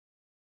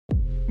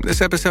This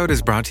episode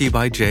is brought to you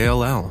by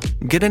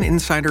JLL. Get an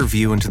insider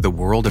view into the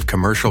world of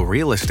commercial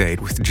real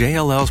estate with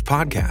JLL's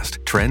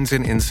podcast, Trends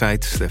and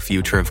Insights, the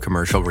Future of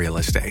Commercial Real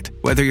Estate.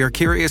 Whether you're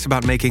curious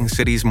about making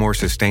cities more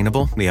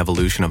sustainable, the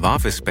evolution of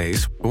office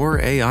space, or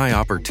AI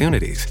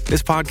opportunities,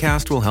 this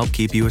podcast will help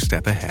keep you a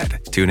step ahead.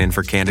 Tune in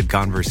for candid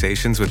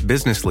conversations with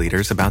business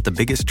leaders about the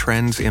biggest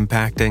trends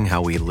impacting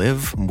how we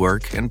live,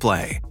 work, and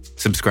play.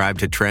 Subscribe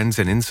to Trends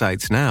and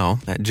Insights now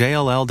at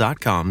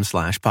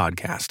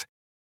jll.com/podcast.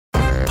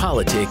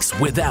 Politics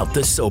without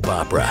the soap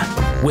opera,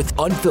 with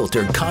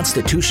unfiltered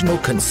constitutional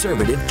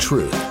conservative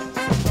truth.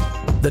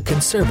 The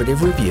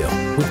Conservative Review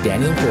with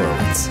Daniel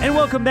Horowitz. And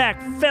welcome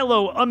back,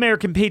 fellow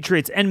American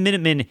patriots and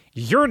Minutemen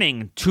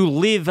yearning to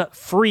live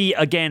free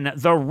again,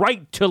 the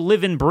right to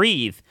live and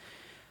breathe.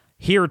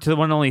 Here to the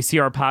one and only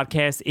CR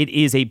podcast, it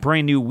is a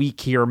brand new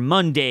week here,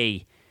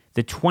 Monday,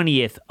 the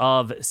 20th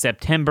of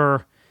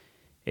September.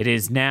 It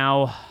is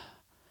now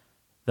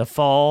the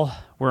fall.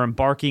 We're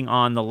embarking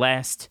on the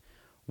last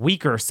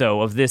week or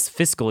so of this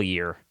fiscal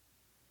year,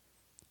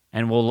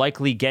 and we'll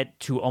likely get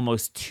to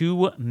almost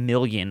 2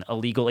 million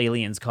illegal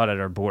aliens caught at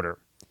our border.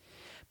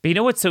 But you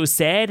know what's so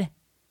sad?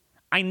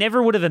 I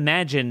never would have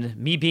imagined,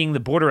 me being the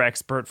border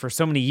expert for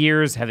so many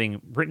years, having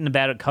written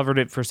about it, covered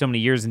it for so many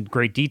years in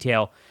great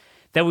detail,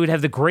 that we would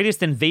have the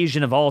greatest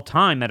invasion of all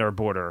time at our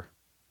border.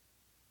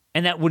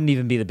 And that wouldn't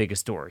even be the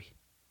biggest story.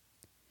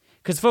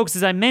 Because, folks,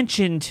 as I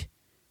mentioned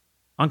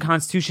on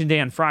Constitution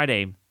Day on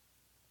Friday,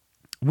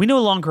 we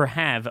no longer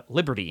have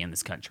liberty in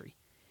this country.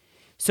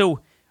 So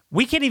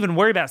we can't even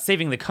worry about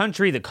saving the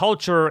country, the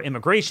culture,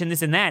 immigration,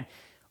 this and that.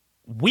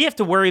 We have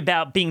to worry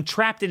about being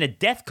trapped in a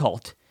death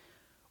cult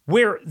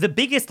where the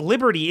biggest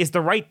liberty is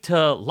the right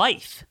to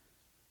life,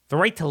 the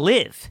right to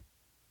live.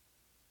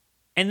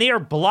 And they are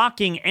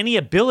blocking any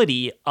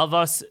ability of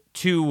us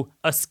to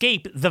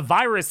escape the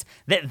virus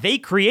that they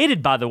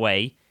created, by the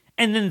way,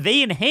 and then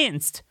they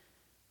enhanced.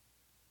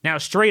 Now,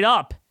 straight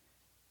up,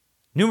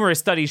 numerous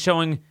studies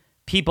showing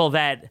people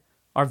that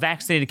are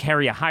vaccinated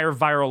carry a higher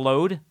viral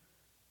load,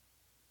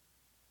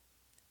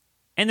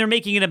 and they're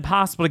making it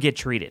impossible to get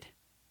treated.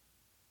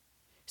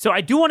 So I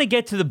do want to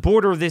get to the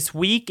border this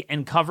week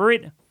and cover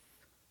it.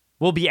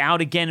 We'll be out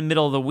again in the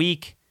middle of the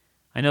week.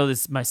 I know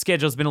my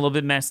schedule's been a little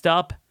bit messed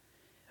up,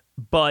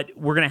 but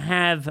we're going to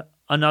have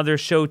another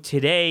show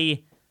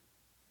today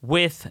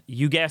with,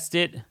 you guessed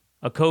it,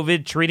 a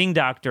COVID treating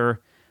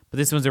doctor, but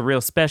this one's a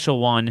real special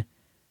one,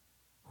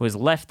 who has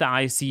left the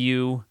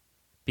ICU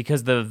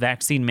because of the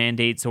vaccine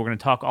mandate. So we're going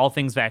to talk all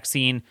things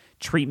vaccine,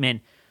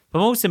 treatment, but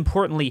most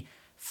importantly,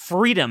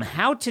 freedom,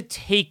 how to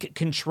take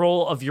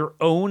control of your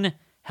own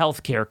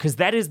healthcare, because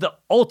that is the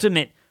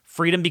ultimate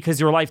freedom, because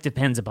your life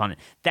depends upon it.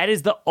 That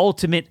is the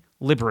ultimate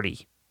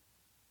liberty.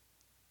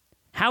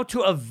 How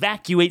to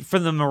evacuate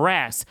from the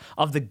morass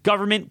of the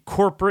government,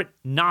 corporate,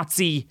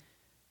 Nazi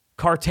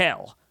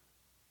cartel.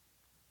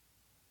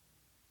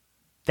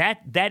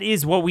 That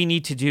is what we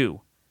need to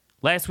do.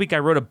 Last week, I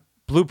wrote a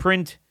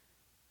blueprint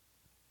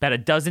about a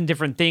dozen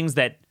different things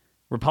that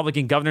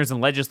Republican governors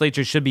and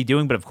legislatures should be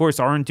doing, but of course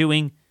aren't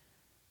doing.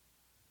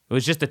 It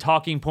was just a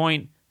talking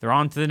point. They're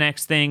on to the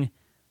next thing.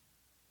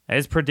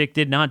 As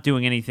predicted, not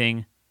doing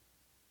anything.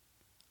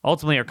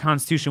 Ultimately, our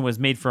Constitution was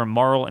made for a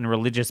moral and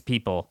religious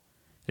people.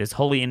 It is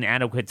wholly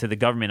inadequate to the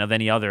government of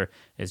any other,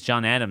 as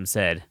John Adams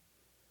said.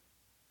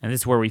 And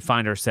this is where we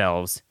find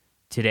ourselves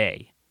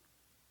today.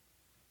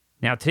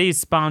 Now, today's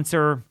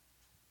sponsor,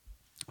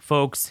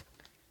 folks,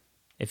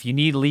 if you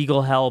need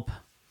legal help,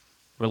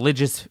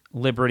 religious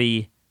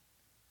liberty,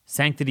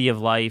 sanctity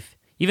of life,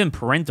 even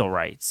parental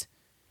rights,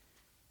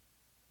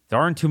 there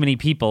aren't too many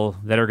people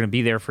that are going to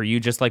be there for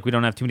you, just like we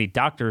don't have too many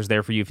doctors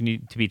there for you if you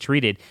need to be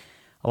treated.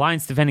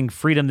 Alliance Defending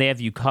Freedom, they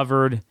have you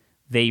covered.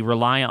 They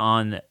rely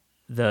on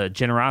the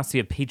generosity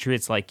of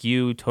patriots like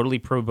you, totally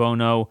pro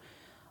bono,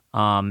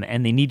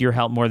 and they need your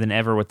help more than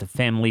ever with the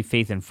family,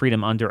 faith, and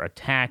freedom under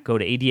attack. Go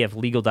to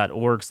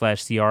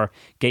adflegal.org/CR.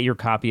 Get your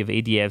copy of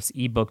ADF's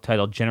ebook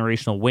titled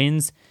Generational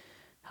Wins.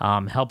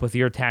 Help with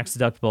your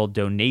tax-deductible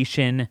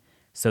donation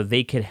so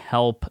they could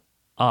help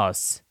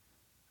us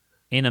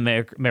in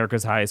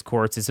America's highest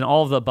courts. It's an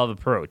all-of-the-above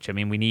approach. I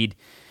mean, we need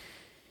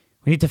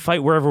to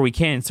fight wherever we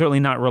can, certainly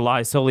not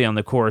rely solely on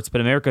the courts,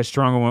 but America is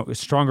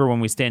stronger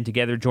when we stand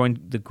together. Join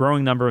the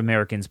growing number of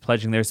Americans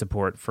pledging their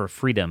support for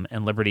freedom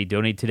and liberty.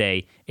 Donate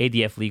today,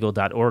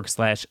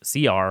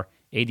 adflegal.org/CR,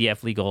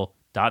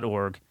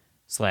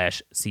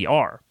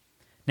 adflegal.org/CR.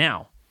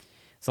 Now,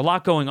 there's a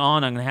lot going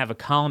on. I'm going to have a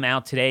column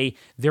out today.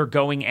 They're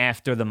going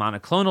after the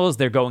monoclonals.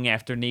 They're going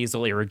after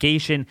nasal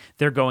irrigation.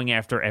 They're going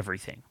after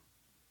everything.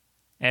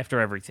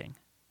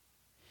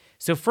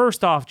 So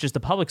first off, just a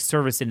public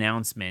service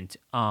announcement.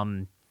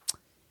 There's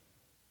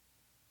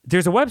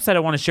a website I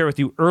want to share with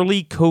you,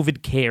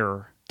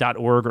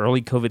 earlycovidcare.org,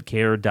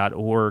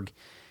 earlycovidcare.org.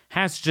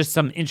 Has just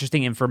some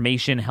interesting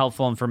information,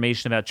 helpful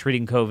information about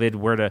treating COVID,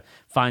 where to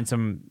find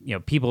some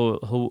people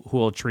who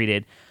will treat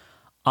it.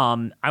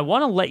 I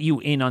want to let you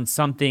in on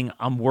something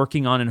I'm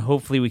working on, and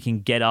hopefully we can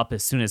get up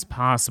as soon as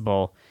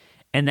possible,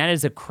 and that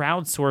is a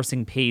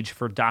crowdsourcing page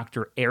for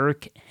Dr.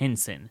 Eric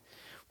Henson.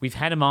 We've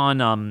had him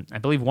on, I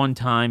believe, one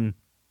time,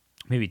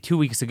 maybe 2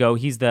 weeks ago.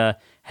 He's the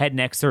head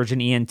neck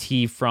surgeon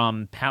ENT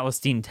from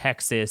Palestine,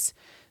 Texas,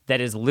 that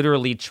is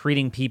literally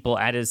treating people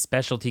at his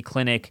specialty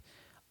clinic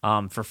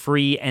for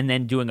free and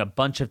then doing a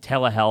bunch of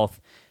telehealth.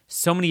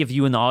 So many of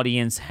you in the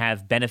audience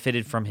have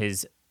benefited from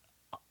his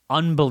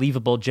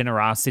unbelievable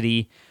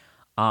generosity.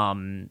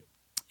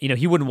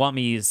 He wouldn't want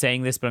me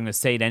saying this, but I'm going to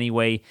say it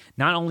anyway.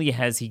 Not only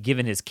has he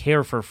given his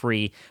care for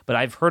free, but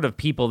I've heard of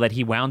people that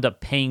he wound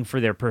up paying for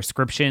their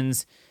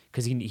prescriptions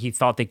because he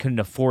thought they couldn't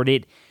afford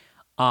it.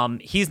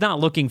 He's not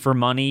looking for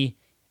money,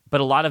 but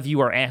a lot of you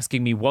are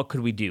asking me, what could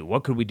we do?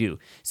 What could we do?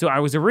 So I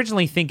was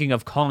originally thinking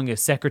of calling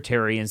his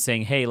secretary and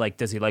saying, hey, like,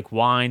 does he like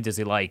wine? Does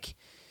he like,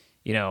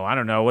 I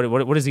don't know.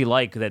 What does he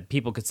like that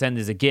people could send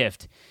as a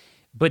gift?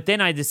 But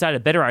then I decided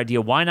a better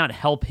idea. Why not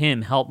help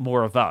him help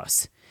more of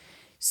us?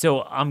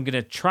 So I'm going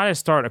to try to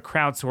start a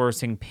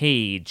crowdsourcing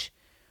page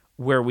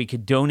where we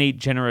could donate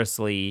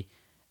generously,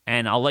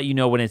 and I'll let you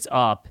know when it's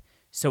up,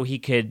 so he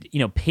could,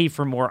 pay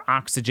for more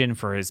oxygen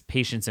for his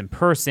patients in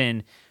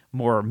person,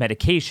 more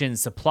medications,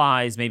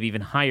 supplies, maybe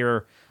even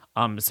hire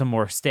some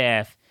more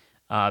staff,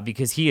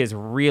 because he is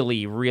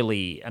really,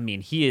 really,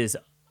 he's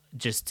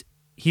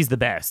the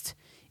best.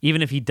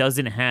 Even if he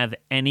doesn't have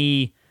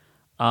any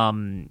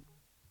time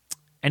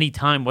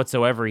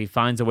whatsoever, he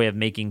finds a way of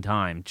making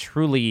time.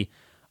 Truly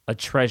a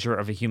treasure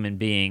of a human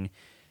being.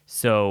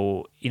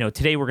 So,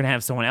 today we're going to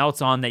have someone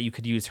else on that you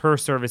could use her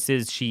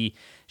services. She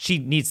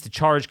needs to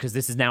charge because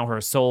this is now her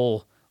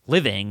sole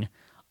living.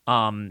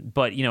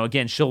 But,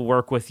 again, she'll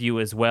work with you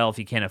as well if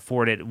you can't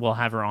afford it. We'll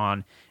have her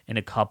on in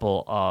a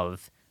couple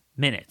of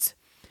minutes.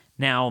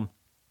 Now,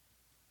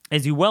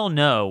 as you well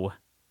know,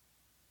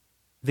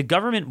 the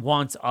government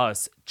wants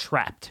us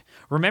trapped.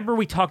 Remember,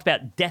 we talked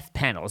about death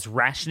panels,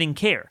 rationing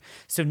care.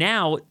 So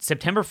now,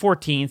 September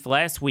 14th,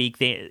 last week,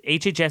 the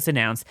HHS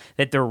announced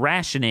that they're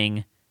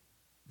rationing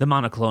the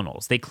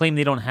monoclonals. They claim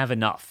they don't have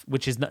enough,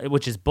 which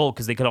is bull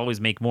because they could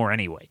always make more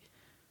anyway.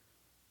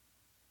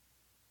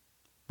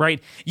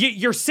 Right?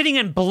 You're sitting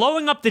and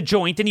blowing up the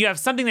joint and you have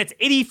something that's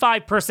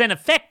 85%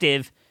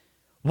 effective.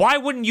 Why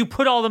wouldn't you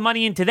put all the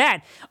money into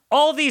that?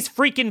 All these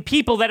freaking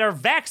people that are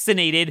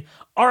vaccinated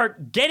are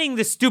getting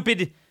the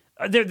stupid...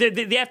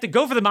 They have to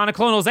go for the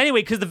monoclonals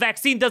anyway because the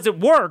vaccine doesn't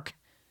work.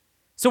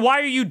 So why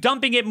are you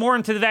dumping it more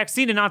into the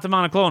vaccine and not the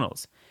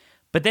monoclonals?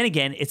 But then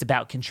again, it's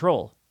about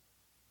control.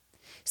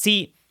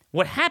 See,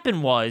 what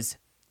happened was...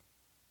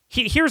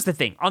 Here's the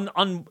thing. On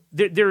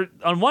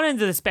one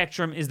end of the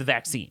spectrum is the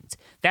vaccines.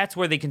 That's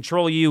where they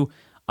control you.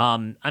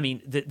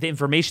 The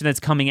information that's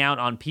coming out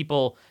on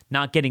people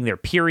not getting their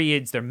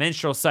periods, their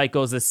menstrual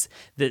cycles,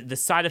 the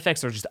side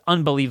effects are just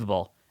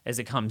unbelievable as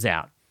it comes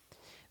out.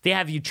 They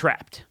have you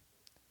trapped.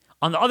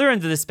 On the other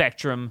end of the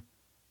spectrum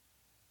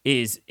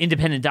is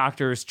independent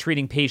doctors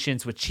treating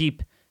patients with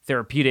cheap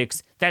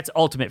therapeutics. That's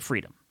ultimate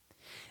freedom.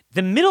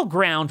 The middle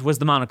ground was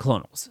the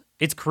monoclonals.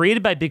 It's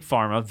created by Big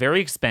Pharma,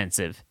 very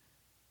expensive.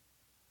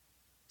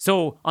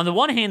 So on the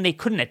one hand, they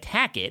couldn't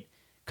attack it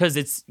because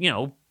it's,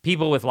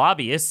 people with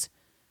lobbyists.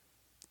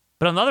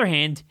 But on the other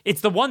hand,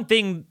 it's the one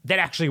thing that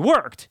actually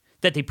worked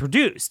that they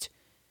produced.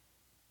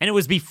 And it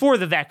was before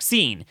the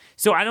vaccine.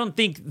 So I don't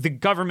think the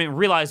government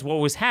realized what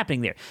was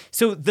happening there.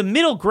 So the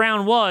middle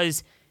ground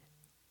was,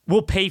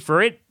 we'll pay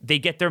for it. They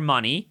get their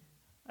money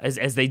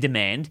as they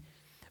demand.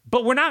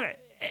 But we're not,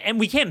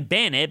 and we can't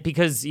ban it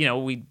because,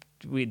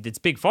 it's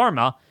Big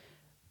Pharma.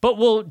 But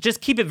we'll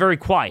just keep it very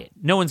quiet.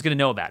 No one's going to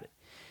know about it.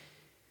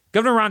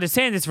 Governor Ron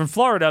DeSantis from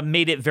Florida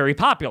made it very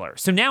popular.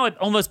 So now it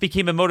almost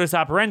became a modus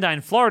operandi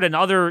in Florida, and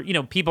other,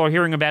 people are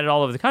hearing about it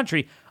all over the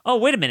country. Oh,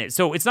 wait a minute.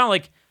 So it's not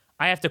like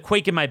I have to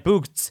quake in my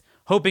boots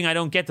hoping I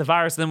don't get the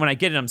virus, and then when I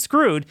get it, I'm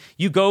screwed.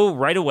 You go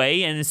right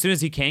away, and as soon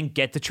as you can,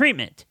 get the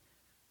treatment.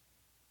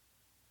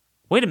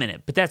 Wait a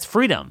minute, but that's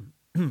freedom.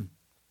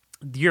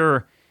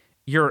 You're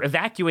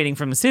evacuating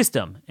from the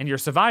system, and you're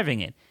surviving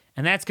it.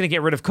 And that's going to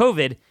get rid of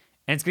COVID,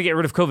 and it's going to get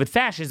rid of COVID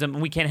fascism,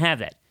 and we can't have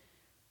that.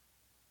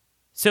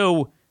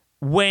 So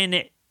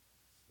when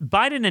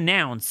Biden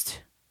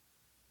announced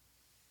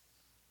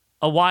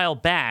a while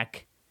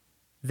back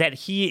that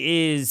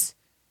he is,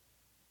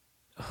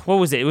 what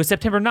was it? It was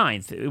September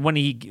 9th when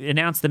he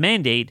announced the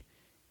mandate.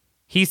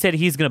 He said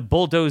he's going to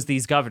bulldoze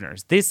these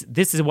governors. This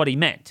is what he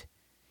meant.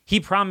 He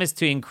promised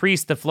to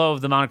increase the flow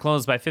of the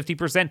monoclonals by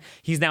 50%.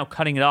 He's now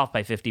cutting it off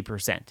by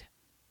 50%.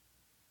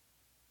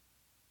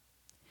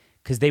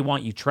 Because they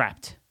want you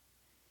trapped.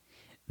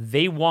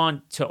 They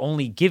want to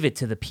only give it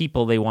to the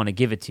people they want to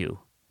give it to.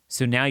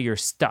 So now you're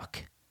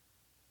stuck.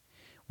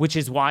 Which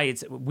is why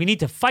we need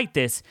to fight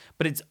this,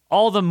 but it's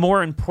all the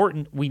more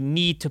important we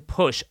need to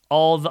push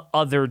all the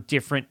other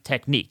different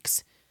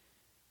techniques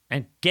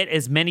and get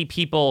as many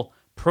people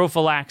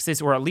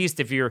prophylaxis, or at least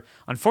if you're,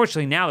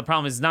 unfortunately now the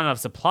problem is not enough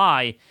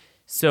supply.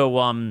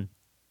 So,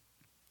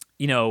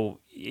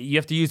 you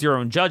have to use your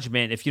own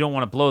judgment. If you don't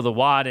want to blow the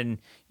wad and,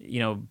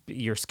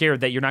 you're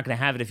scared that you're not going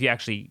to have it if you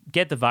actually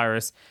get the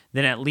virus,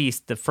 then at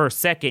least the first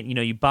second,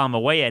 you bomb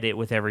away at it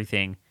with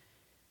everything.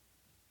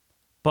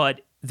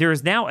 But there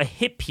is now a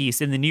hit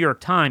piece in the New York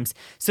Times.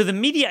 So the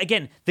media,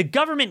 again, the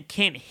government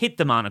can't hit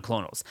the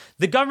monoclonals.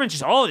 The government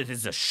just,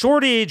 there's a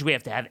shortage. We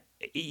have to have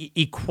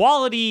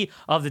equality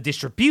of the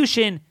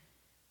distribution.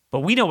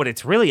 But we know what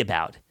it's really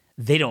about.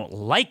 They don't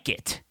like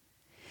it.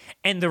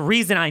 And the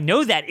reason I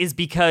know that is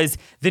because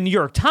the New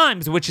York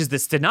Times, which is the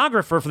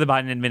stenographer for the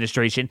Biden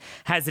administration,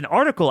 has an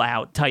article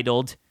out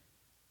titled,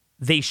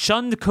 "They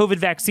shunned COVID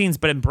vaccines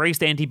but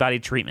embraced antibody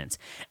treatments."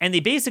 And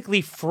they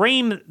basically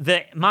frame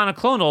the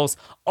monoclonals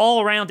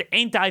all around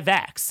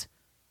anti-vax,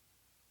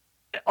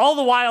 all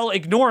the while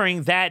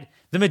ignoring that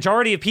the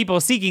majority of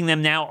people seeking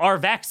them now are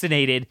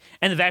vaccinated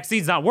and the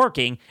vaccine's not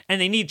working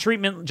and they need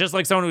treatment just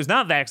like someone who's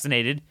not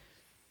vaccinated.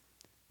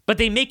 But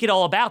they make it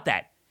all about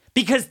that.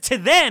 Because to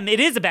them,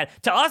 it is about.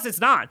 To us, it's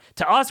not.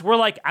 To us, we're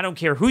like, I don't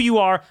care who you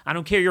are. I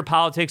don't care your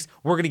politics.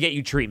 We're going to get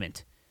you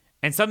treatment.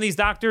 And some of these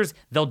doctors,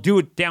 they'll do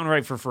it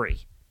downright for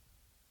free.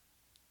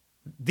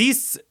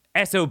 These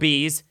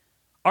SOBs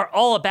are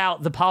all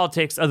about the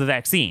politics of the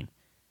vaccine.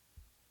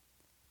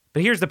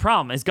 But here's the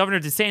problem. As Governor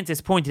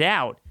DeSantis pointed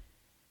out,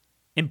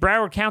 in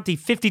Broward County,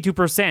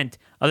 52%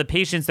 of the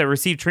patients that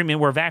received treatment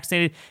were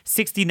vaccinated.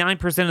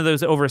 69% of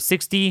those over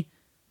 60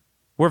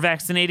 were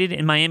vaccinated.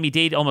 In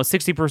Miami-Dade, almost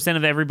 60%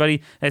 of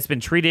everybody that's been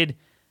treated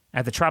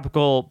at the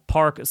Tropical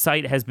Park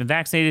site has been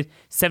vaccinated.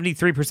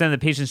 73% of the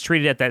patients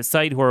treated at that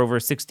site who are over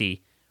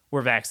 60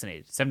 were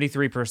vaccinated.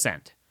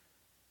 73%.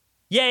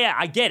 Yeah,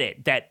 I get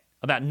it that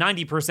about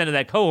 90% of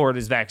that cohort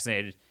is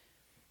vaccinated.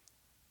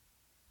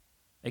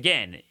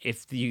 Again,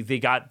 if they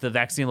got the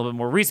vaccine a little bit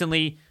more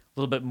recently, a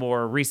little bit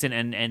more recent,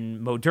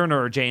 and Moderna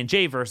or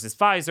J&J versus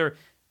Pfizer,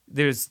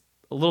 there's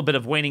a little bit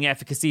of waning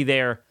efficacy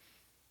there.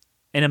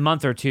 In a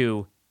month or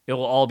two, it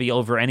will all be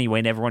over anyway,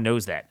 and everyone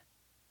knows that.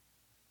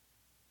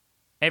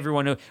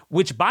 Everyone knows,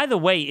 which, by the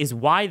way, is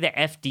why the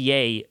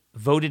FDA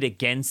voted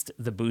against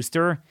the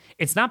booster.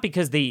 It's not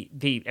because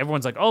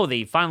everyone's like,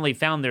 they finally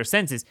found their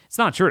senses. It's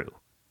not true.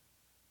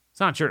 It's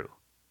not true.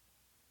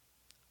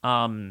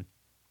 Not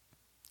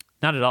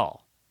at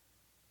all.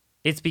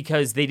 It's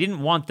because they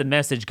didn't want the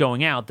message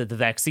going out that the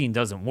vaccine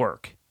doesn't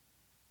work.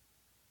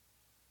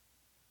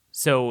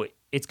 So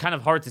it's kind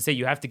of hard to say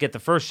you have to get the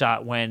first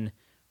shot when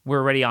we're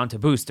already on to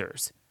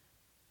boosters.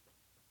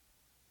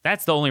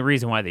 That's the only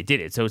reason why they did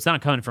it. So it's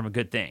not coming from a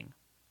good thing.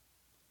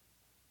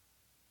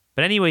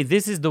 But anyway,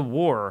 this is the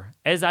war.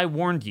 As I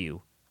warned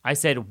you, I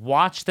said,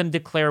 watch them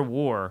declare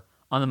war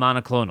on the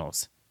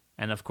monoclonals.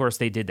 And of course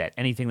they did that.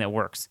 Anything that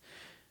works.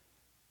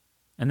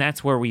 And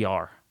that's where we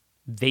are.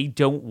 They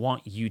don't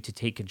want you to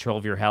take control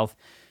of your health.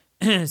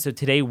 So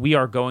today we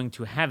are going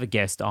to have a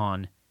guest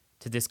on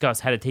to discuss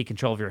how to take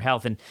control of your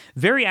health. And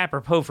very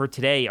apropos for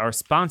today, our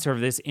sponsor of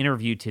this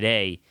interview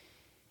today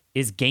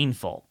is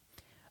Gainful.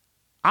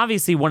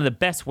 Obviously, one of the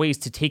best ways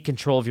to take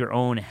control of your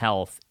own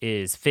health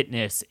is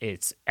fitness,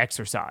 it's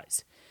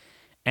exercise.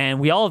 And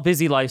we all have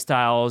busy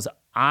lifestyles.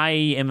 I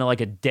am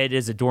like a dead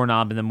as a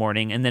doorknob in the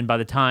morning, and then by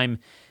the time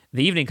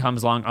the evening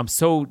comes along, I'm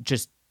so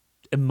just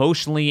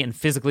emotionally and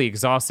physically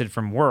exhausted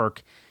from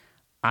work,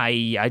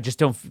 I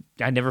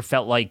never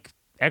felt like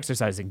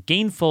exercising.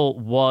 Gainful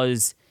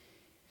was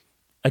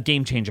a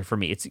game changer for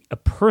me. It's a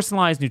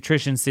personalized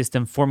nutrition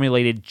system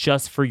formulated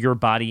just for your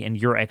body and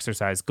your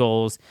exercise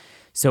goals.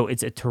 So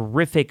it's a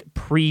terrific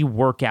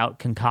pre-workout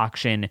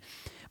concoction,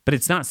 but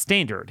it's not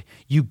standard.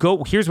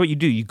 Here's what you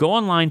do. You go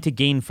online to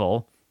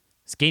Gainful.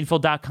 It's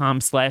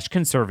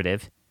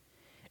gainful.com/conservative.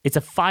 It's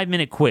a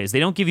 5-minute quiz.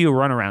 They don't give you a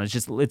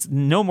runaround. It's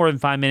no more than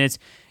 5 minutes.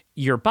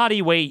 Your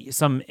body weight,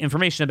 some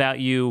information about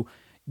you,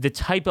 the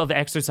type of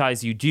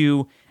exercise you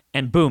do,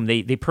 and boom,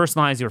 they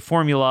personalize your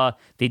formula.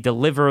 They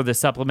deliver the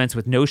supplements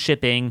with no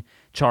shipping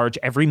charge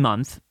every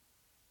month.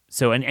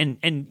 So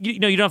and you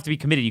don't have to be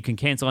committed. You can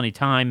cancel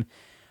anytime.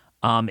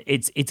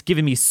 It's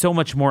given me so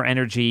much more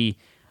energy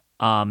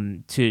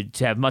to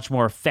have much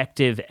more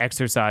effective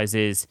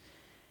exercises.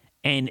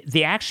 And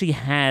they actually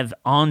have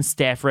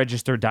on-staff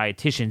registered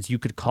dietitians you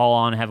could call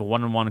on, have a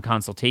one-on-one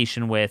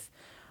consultation with.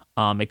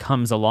 It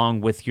comes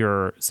along with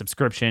your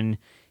subscription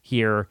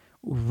here.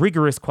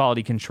 Rigorous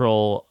quality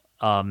control.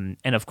 And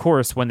of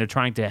course, when they're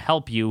trying to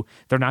help you,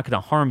 they're not going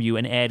to harm you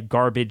and add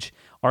garbage,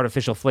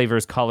 artificial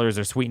flavors, colors,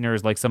 or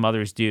sweeteners like some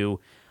others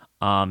do.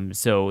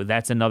 So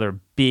that's another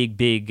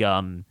big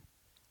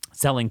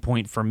selling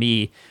point for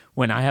me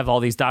when I have all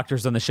these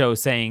doctors on the show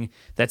saying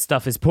that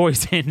stuff is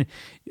poison.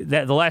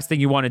 That the last thing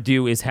you want to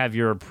do is have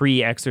your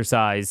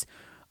pre-exercise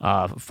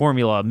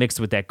formula mixed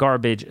with that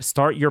garbage.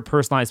 Start your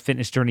personalized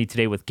fitness journey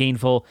today with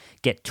Gainful.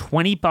 Get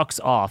 $20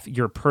 off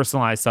your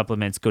personalized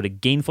supplements. Go to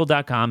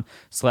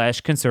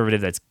gainful.com/conservative.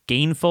 That's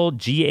Gainful,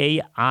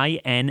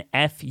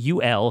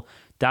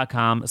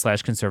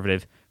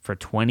 GAINFUL.com/conservative for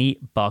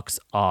 $20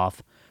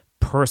 off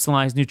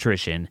personalized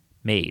nutrition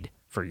made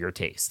for your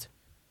taste.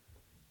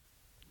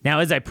 Now,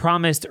 as I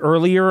promised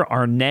earlier,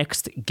 our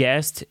next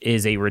guest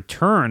is a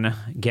return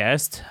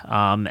guest,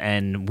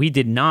 and we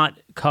did not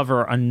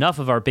cover enough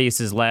of our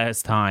bases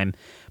last time,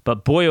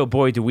 but boy, oh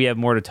boy, do we have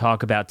more to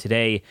talk about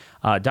today.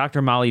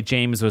 Dr. Molly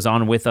James was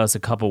on with us a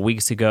couple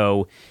weeks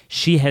ago.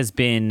 She has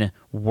been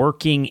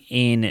working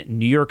in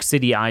New York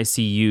City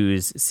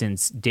ICUs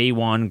since day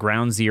one,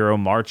 ground zero,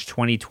 March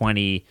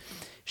 2020.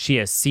 She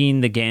has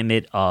seen the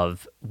gamut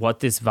of what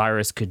this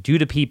virus could do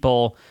to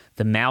people,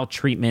 the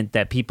maltreatment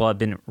that people have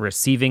been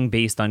receiving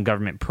based on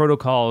government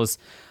protocols,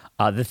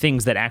 the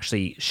things that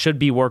actually should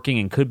be working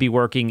and could be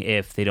working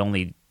if they'd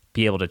only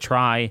be able to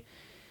try.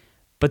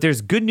 But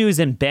there's good news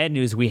and bad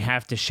news we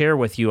have to share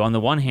with you. On the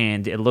one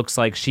hand, it looks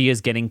like she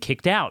is getting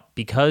kicked out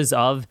because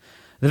of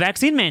the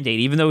vaccine mandate,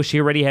 even though she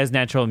already has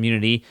natural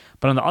immunity.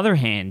 But on the other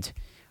hand,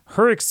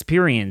 her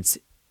experience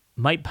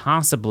might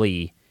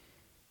possibly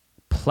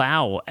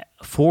plow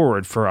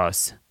forward for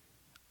us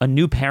a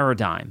new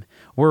paradigm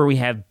where we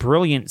have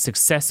brilliant,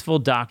 successful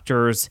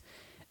doctors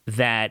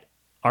that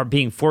are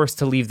being forced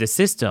to leave the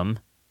system,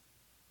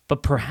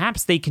 but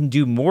perhaps they can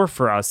do more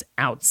for us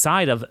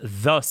outside of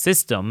the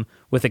system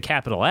with a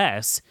capital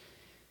S,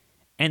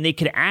 and they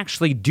could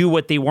actually do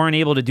what they weren't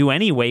able to do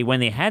anyway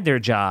when they had their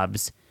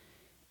jobs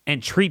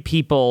and treat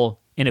people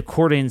in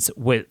accordance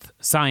with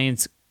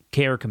science,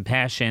 care,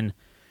 compassion,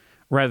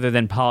 rather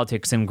than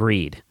politics and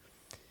greed.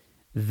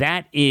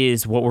 That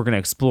is what we're going to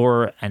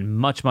explore and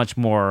much, much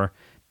more.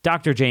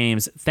 Dr.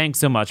 James, thanks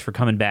so much for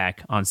coming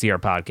back on CR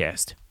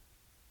Podcast.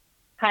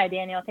 Hi,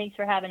 Daniel. Thanks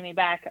for having me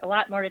back. A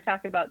lot more to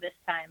talk about this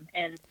time.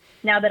 And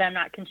now that I'm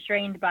not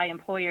constrained by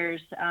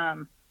employers,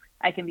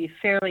 I can be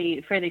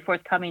fairly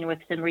forthcoming with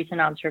some recent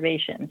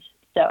observations.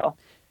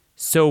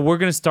 So we're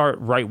going to start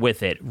right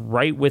with it,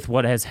 right with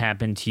what has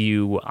happened to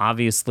you.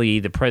 Obviously,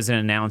 the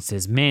president announced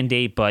his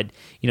mandate, but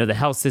the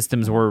health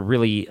systems were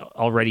really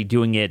already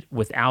doing it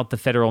without the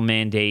federal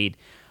mandate,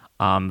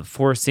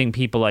 forcing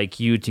people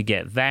like you to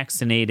get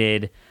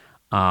vaccinated.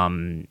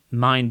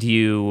 Mind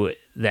you,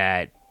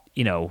 that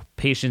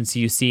patients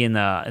you see in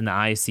the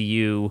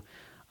ICU,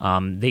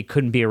 they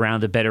couldn't be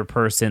around a better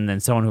person than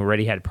someone who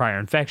already had prior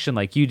infection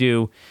like you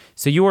do.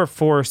 So you are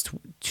forced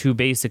to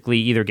basically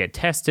either get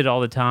tested all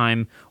the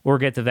time or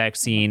get the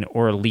vaccine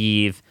or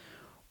leave.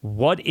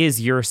 What is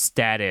your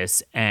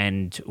status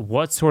and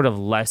what sort of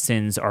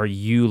lessons are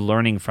you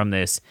learning from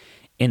this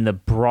in the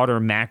broader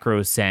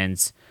macro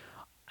sense?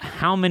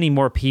 How many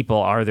more people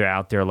are there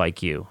out there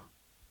like you?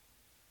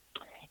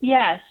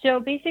 Yeah,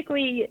 so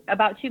basically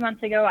about 2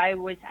 months ago,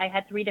 I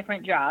had 3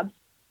 different jobs.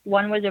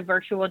 One was a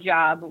virtual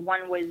job,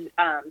 one was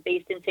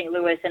based in St.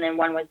 Louis, and then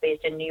one was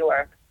based in New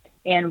York.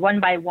 And one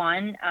by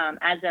one,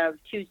 as of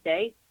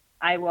Tuesday,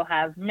 I will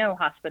have no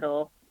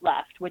hospital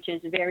left, which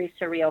is very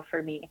surreal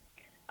for me.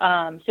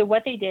 So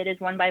what they did is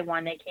one by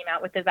one, they came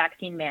out with the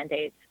vaccine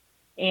mandates.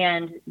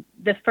 And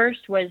the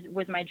first was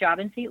my job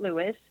in St.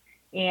 Louis,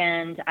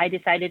 and I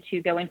decided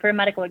to go in for a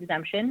medical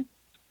exemption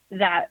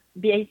that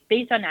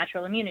based on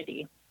natural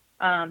immunity.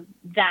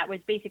 That was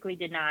basically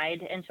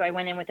denied. And so I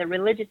went in with a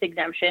religious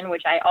exemption,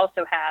 which I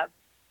also have,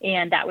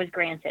 and that was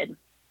granted.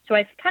 So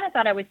I kind of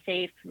thought I was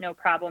safe, no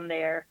problem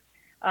there.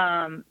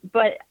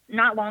 But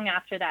not long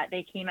after that,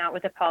 they came out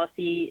with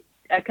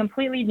a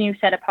completely new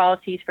set of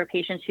policies for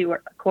patients who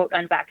are, quote,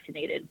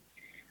 unvaccinated.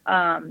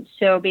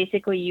 So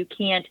basically you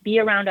can't be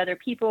around other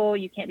people.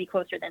 You can't be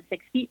closer than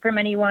 6 feet from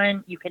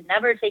anyone. You can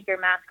never take your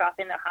mask off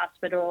in the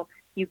hospital.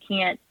 You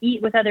can't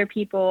eat with other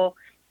people.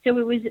 So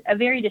it was a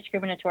very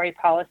discriminatory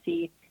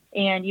policy,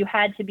 and you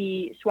had to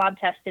be swab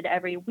tested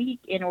every week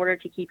in order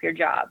to keep your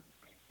job.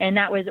 And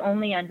that was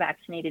only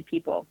unvaccinated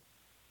people.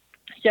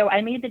 So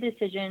I made the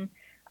decision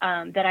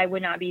that I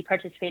would not be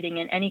participating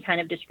in any kind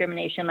of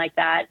discrimination like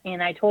that.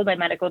 And I told my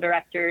medical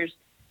directors,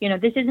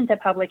 this isn't a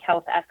public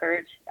health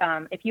effort.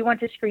 If you want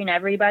to screen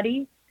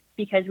everybody,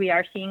 because we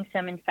are seeing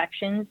some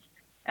infections,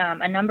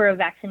 a number of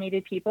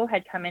vaccinated people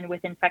had come in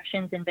with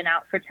infections and been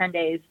out for 10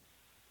 days.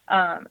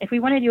 If we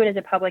want to do it as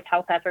a public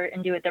health effort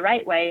and do it the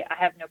right way, I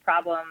have no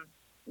problem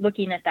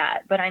looking at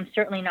that, but I'm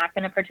certainly not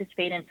going to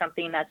participate in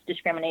something that's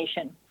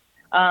discrimination.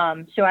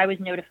 So I was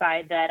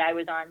notified that I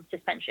was on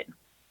suspension,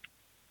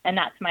 and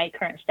that's my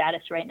current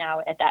status right now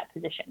at that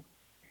position.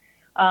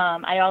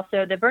 I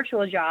also, the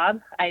virtual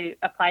job, I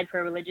applied for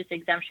a religious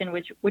exemption,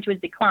 which was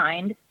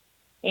declined,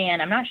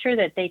 and I'm not sure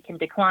that they can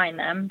decline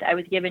them. I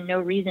was given no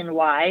reason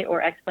why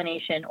or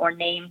explanation or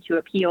name to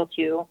appeal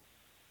to.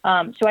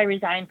 So I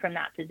resigned from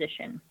that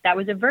position. That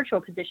was a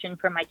virtual position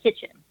from my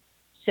kitchen.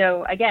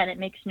 So again, it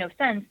makes no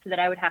sense that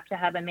I would have to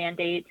have a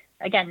mandate.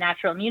 Again,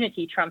 natural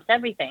immunity trumps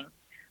everything.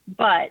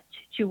 But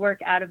to work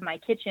out of my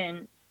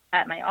kitchen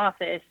at my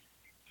office,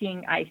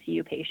 seeing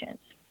ICU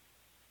patients.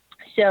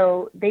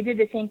 So they did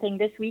the same thing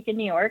this week in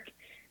New York.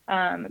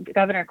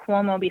 Governor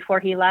Cuomo,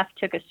 before he left,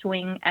 took a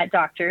swing at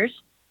doctors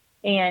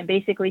and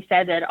basically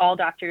said that all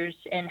doctors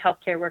and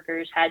healthcare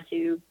workers had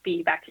to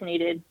be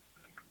vaccinated.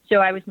 So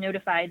I was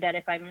notified that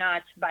if I'm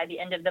not by the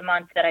end of the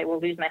month, that I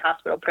will lose my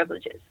hospital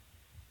privileges.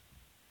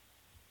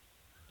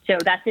 So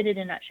that's it in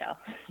a nutshell.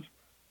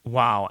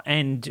 Wow.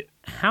 And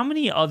how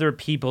many other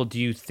people do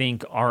you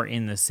think are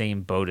in the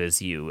same boat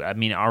as you? I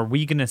mean, are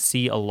we going to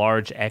see a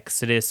large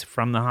exodus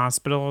from the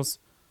hospitals?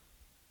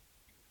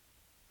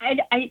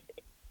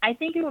 I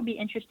think it will be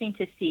interesting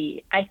to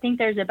see. I think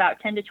there's about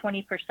 10 to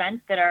 20%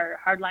 that are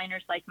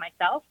hardliners like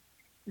myself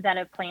that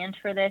have planned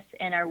for this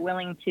and are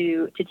willing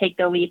to take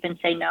the leap and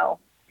say no.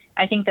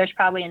 I think there's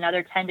probably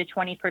another 10 to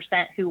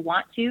 20% who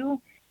want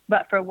to,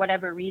 but for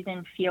whatever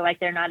reason feel like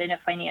they're not in a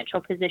financial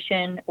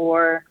position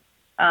or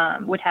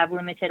would have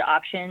limited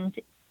options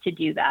to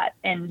do that.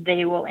 And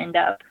they will end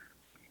up,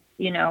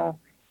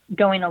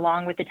 going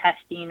along with the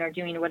testing or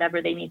doing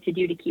whatever they need to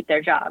do to keep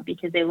their job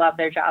because they love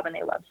their job and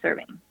they love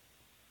serving.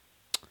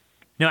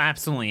 No,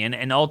 absolutely.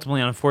 And ultimately,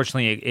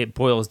 unfortunately, it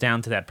boils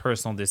down to that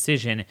personal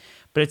decision.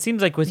 But it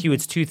seems like with you,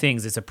 it's two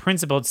things. It's a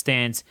principled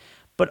stance,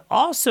 but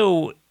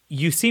also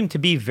you seem to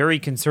be very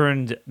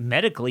concerned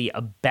medically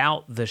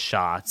about the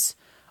shots,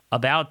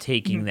 about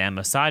taking them,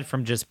 aside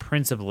from just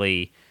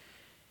principally.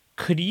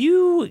 Could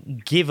you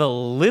give a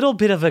little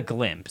bit of a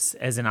glimpse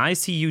as an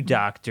ICU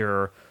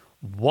doctor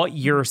what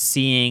you're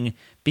seeing?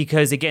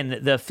 Because, again,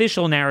 the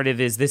official narrative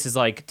is this is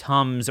like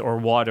Tums or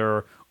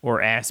water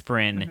or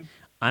aspirin.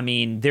 I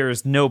mean,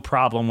 there's no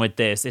problem with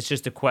this. It's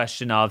just a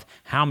question of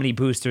how many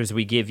boosters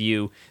we give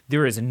you.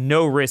 There is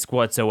no risk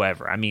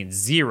whatsoever. I mean,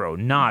 zero,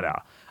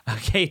 nada.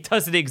 Okay, it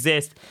doesn't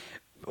exist.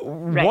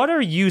 Right. What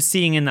are you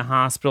seeing in the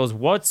hospitals?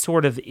 What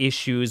sort of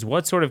issues,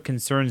 what sort of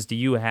concerns do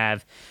you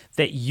have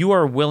that you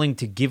are willing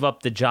to give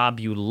up the job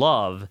you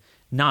love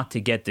not to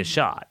get the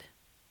shot?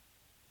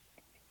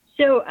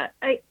 So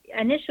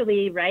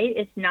initially, right,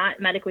 it's not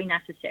medically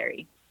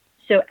necessary.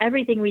 So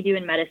everything we do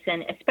in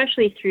medicine,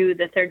 especially through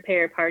the third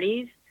payer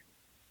parties,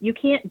 you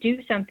can't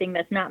do something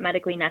that's not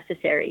medically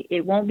necessary.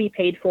 It won't be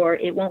paid for.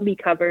 It won't be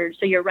covered.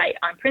 So you're right.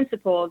 On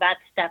principle, that's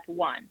step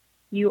one.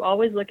 You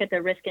always look at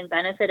the risk and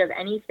benefit of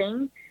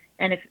anything.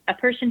 And if a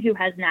person who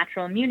has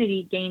natural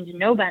immunity gains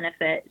no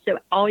benefit, so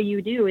all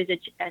you do is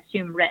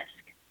assume risk.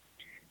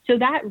 So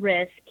that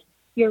risk,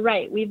 you're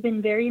right. We've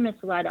been very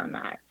misled on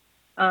that.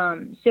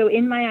 So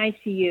in my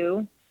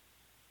ICU,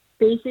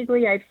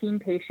 basically, I've seen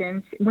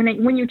patients,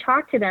 when you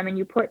talk to them and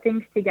you put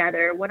things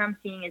together, what I'm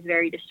seeing is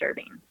very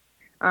disturbing.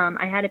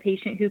 I had a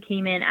patient who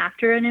came in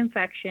after an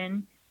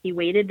infection. He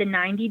waited the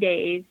 90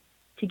 days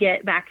to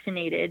get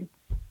vaccinated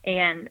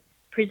and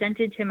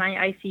presented to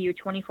my ICU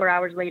 24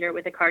 hours later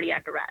with a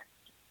cardiac arrest.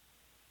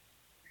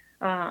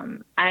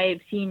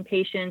 I've seen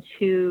patients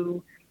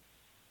who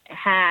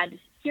had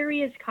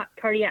serious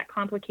cardiac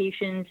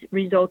complications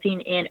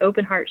resulting in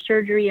open heart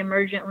surgery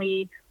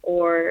emergently,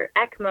 or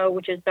ECMO,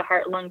 which is the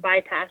heart-lung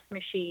bypass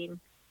machine,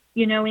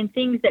 in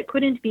things that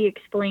couldn't be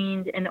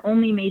explained. And the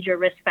only major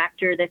risk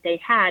factor that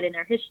they had in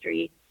their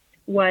history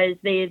was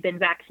they had been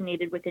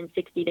vaccinated within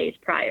 60 days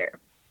prior.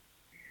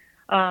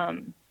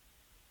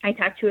 I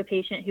talked to a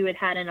patient who had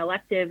had an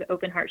elective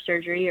open heart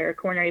surgery or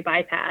coronary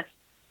bypass.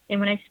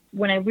 And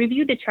when I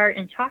reviewed the chart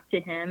and talked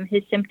to him,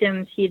 his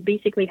symptoms, he had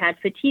basically had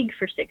fatigue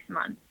for 6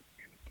 months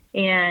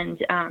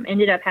and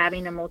ended up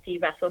having a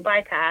multi-vessel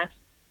bypass.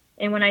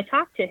 And when I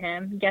talked to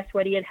him, guess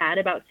what he had had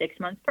about 6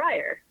 months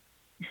prior?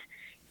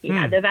 He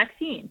had the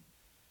vaccine.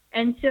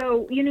 And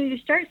so, you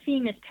start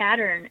seeing this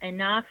pattern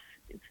enough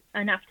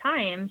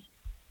times,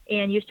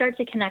 and you start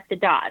to connect the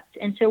dots.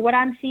 And so what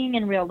I'm seeing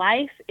in real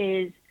life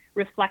is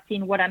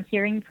reflecting what I'm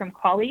hearing from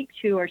colleagues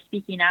who are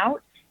speaking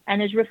out,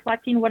 and is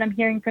reflecting what I'm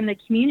hearing from the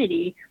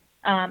community.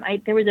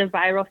 There was a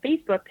viral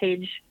Facebook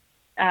page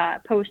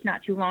post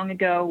not too long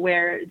ago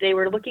where they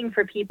were looking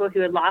for people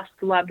who had lost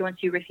loved ones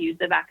who refused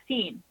the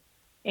vaccine.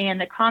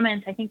 And the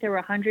comments, I think there were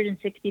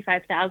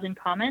 165,000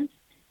 comments,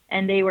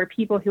 and they were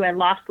people who had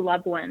lost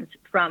loved ones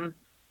from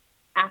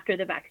after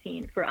the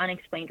vaccine for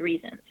unexplained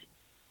reasons.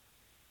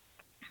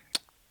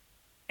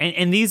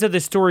 And these are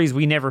the stories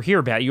we never hear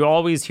about. You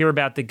always hear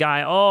about the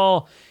guy,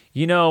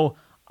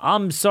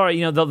 I'm sorry,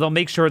 they'll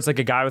make sure it's like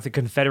a guy with a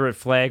Confederate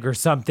flag or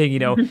something,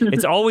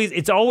 It's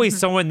always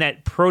someone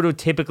that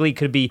prototypically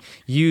could be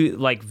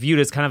viewed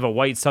as kind of a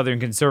white Southern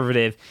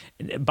conservative.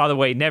 By the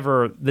way,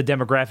 never the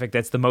demographic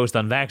that's the most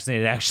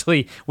unvaccinated,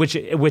 actually, which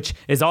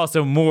is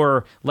also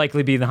more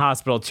likely to be in the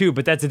hospital too,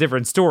 but that's a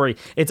different story.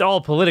 It's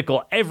all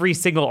political. Every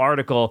single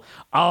article,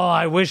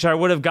 I wish I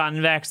would have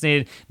gotten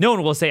vaccinated. No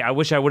one will say, I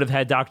wish I would have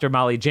had Dr.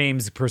 Molly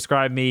James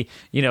prescribe me,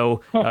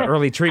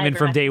 early treatment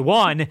from day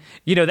one.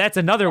 That's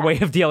another way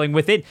of dealing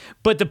with it.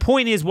 But the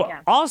point is,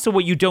 also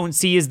what you don't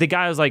see is the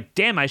guy who's like,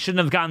 damn, I shouldn't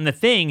have gotten the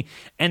thing,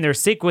 and they're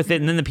sick with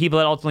it, and then the people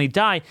that ultimately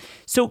die.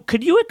 So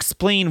could you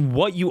explain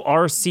what you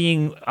are seeing?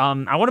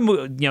 I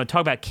want to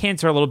talk about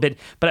cancer a little bit,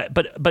 but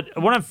I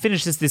want to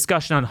finish this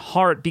discussion on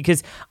heart,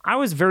 because I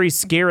was very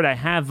scared. I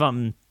have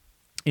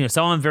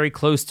someone very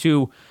close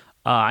to.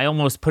 I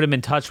almost put him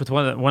in touch with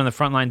one of the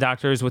frontline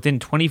doctors within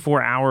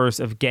 24 hours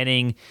of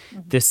getting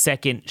the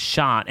second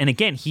shot. And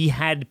again, he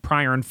had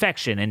prior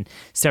infection, and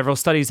several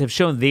studies have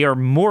shown they are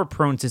more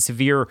prone to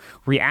severe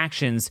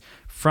reactions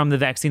from the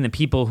vaccine than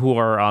people who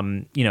are,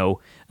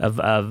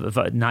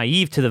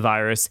 naive to the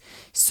virus.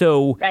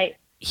 So right.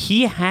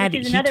 he had.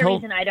 Which is another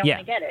reason I don't want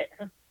to get it.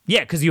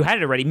 Yeah, because you had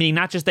it already, meaning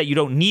not just that you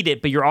don't need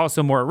it, but you're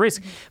also more at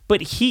risk.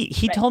 But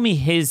he told me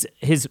his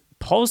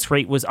pulse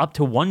rate was up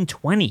to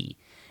 120,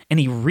 and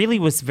he really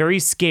was very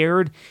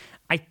scared.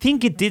 I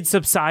think it did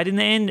subside in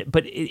the end,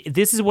 but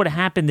this is what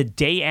happened the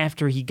day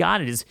after he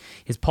got it.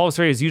 His pulse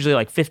rate was usually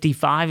like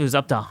 55. It was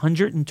up to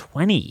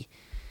 120.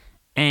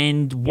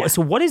 And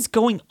so what is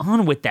going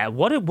on with that?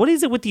 What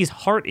is it with these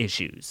heart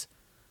issues?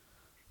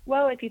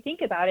 Well, if you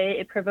think about it,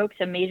 it provokes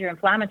a major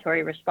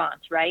inflammatory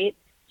response, right?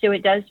 So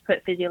it does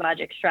put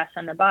physiologic stress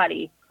on the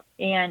body.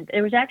 And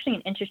there was actually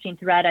an interesting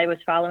thread I was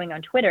following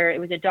on Twitter. It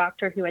was a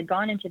doctor who had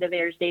gone into the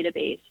VAERS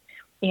database,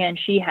 and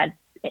she had,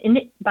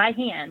 by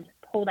hand,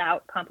 pulled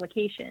out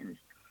complications.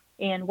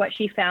 And what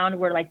she found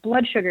were like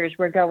blood sugars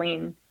were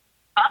going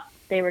up,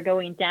 they were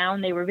going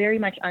down, they were very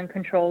much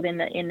uncontrolled in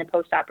the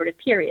postoperative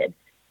period.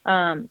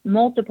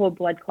 Multiple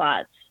blood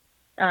clots.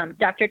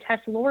 Dr. Tess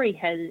Lawrie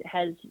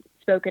has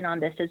spoken on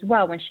this as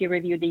well when she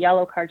reviewed the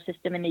yellow card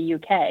system in the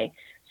UK.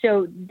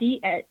 So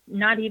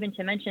not even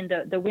to mention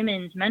the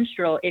women's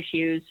menstrual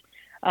issues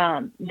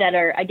that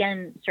are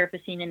again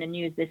surfacing in the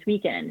news this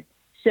weekend.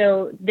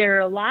 So there are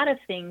a lot of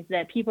things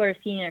that people are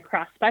seeing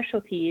across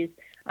specialties.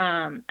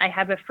 I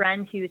have a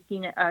friend who's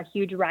seen a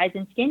huge rise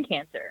in skin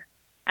cancer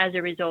as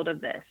a result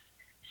of this.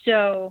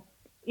 So,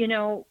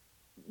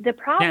 the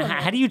problem.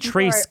 Now, how do you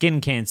trace skin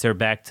cancer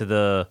back to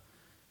the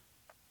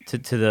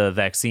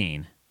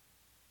vaccine?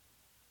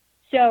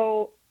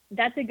 So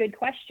that's a good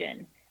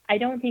question. I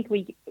don't think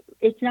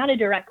it's not a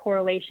direct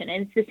correlation.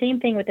 And it's the same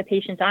thing with the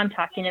patients I'm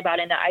talking about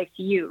in the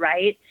ICU,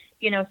 right?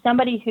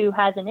 Somebody who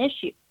has an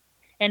issue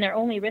and their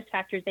only risk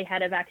factors, they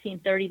had a vaccine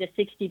 30 to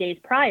 60 days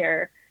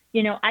prior,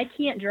 I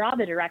can't draw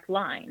the direct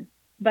line.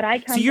 But I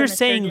come. So you're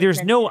saying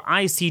there's no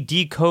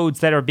ICD codes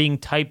that are being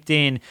typed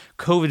in,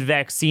 COVID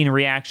vaccine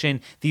reaction.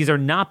 These are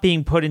not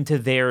being put into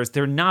theirs.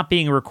 They're not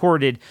being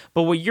recorded.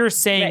 But what you're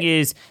saying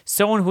is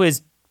someone who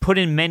has put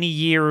in many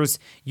years,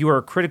 you are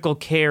a critical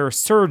care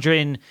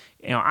surgeon,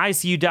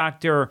 ICU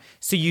doctor.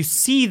 So you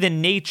see the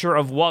nature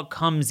of what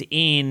comes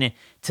in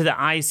to the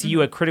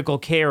ICU at critical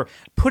care,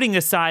 putting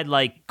aside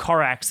like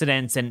car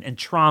accidents and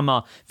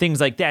trauma, things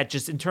like that,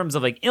 just in terms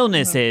of like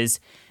illnesses.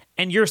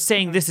 And you're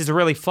saying this is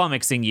really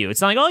flummoxing you. It's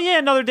not like, oh yeah,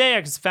 another day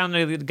I just found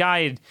a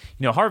guy,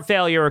 heart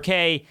failure,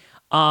 okay.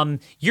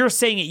 You're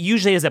saying it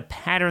usually has a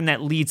pattern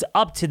that leads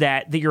up to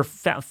that you're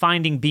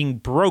finding being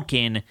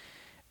broken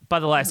by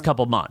the last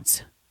couple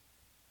months.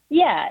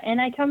 Yeah, and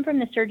I come from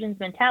the surgeon's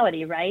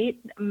mentality, right?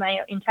 My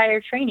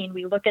entire training,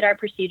 we look at our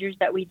procedures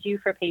that we do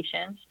for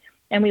patients,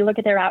 and we look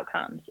at their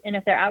outcomes. And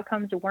if their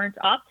outcomes weren't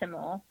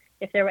optimal,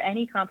 if there were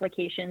any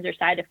complications or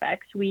side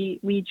effects,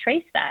 we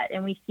trace that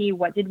and we see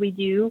what did we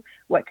do,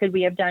 what could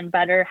we have done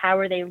better, how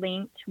are they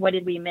linked, what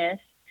did we miss?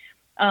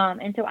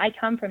 And so I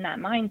come from that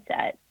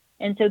mindset.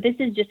 And so this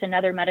is just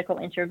another medical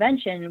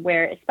intervention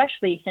where,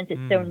 especially since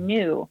it's so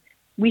new,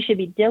 we should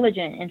be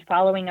diligent in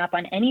following up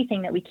on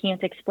anything that we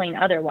can't explain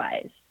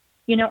otherwise.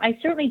 I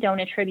certainly don't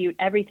attribute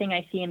everything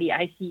I see in the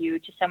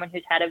ICU to someone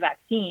who's had a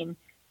vaccine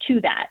to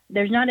that.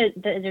 There's not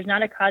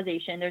a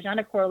causation. There's not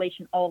a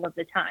correlation all of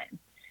the time.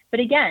 But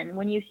again,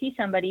 when you see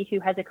somebody who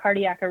has a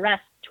cardiac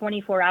arrest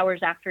 24 hours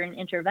after an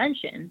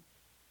intervention,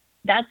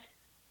 that's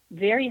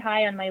very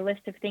high on my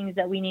list of things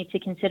that we need to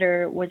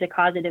consider was a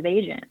causative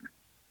agent.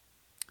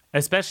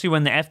 Especially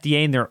when the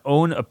FDA, in their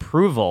own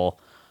approval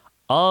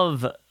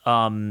of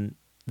the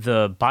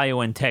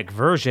BioNTech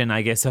version,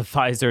 I guess, of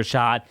Pfizer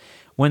shot,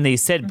 when they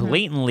said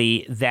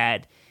blatantly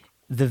that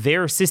the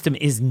VAERS system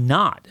is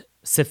not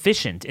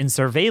sufficient in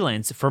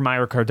surveillance for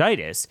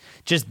myocarditis,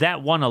 just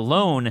that one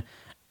alone.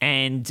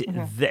 And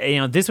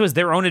this was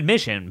their own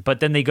admission,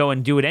 but then they go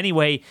and do it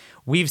anyway.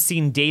 We've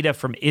seen data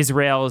from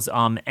Israel's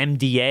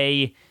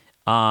MDA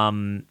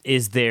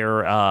is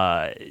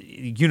their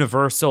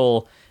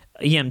universal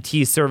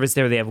EMT service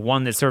there. They have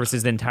one that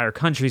services the entire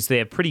country, so they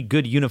have pretty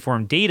good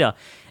uniform data.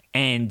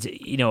 And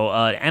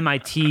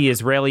MIT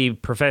Israeli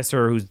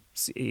professor who's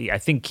I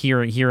think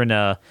here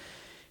in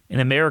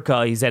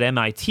America, he's at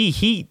MIT.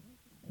 He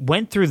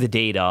went through the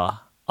data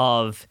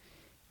of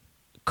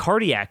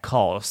cardiac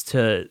calls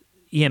to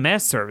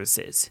EMS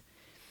services.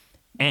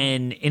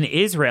 And in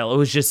Israel, it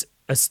was just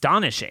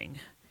astonishing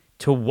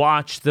to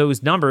watch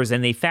those numbers.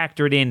 And they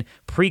factored in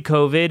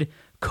pre-COVID,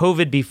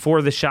 COVID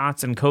before the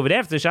shots, and COVID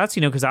after the shots,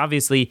 because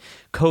obviously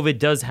COVID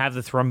does have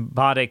the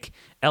thrombotic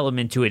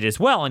element to it as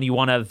well. And you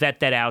want to vet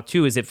that out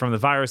too. Is it from the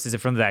virus? Is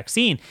it from the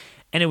vaccine?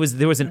 And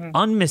there was an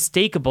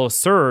unmistakable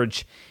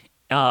surge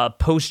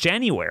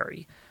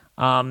post-January,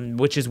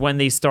 which is when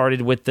they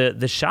started with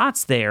the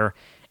shots there.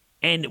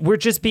 And we're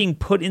just being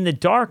put in the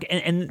dark.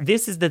 And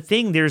this is the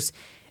thing.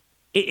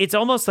 It's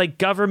almost like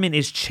government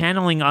is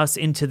channeling us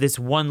into this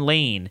one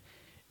lane.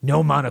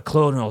 No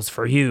monoclonals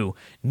for you.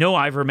 No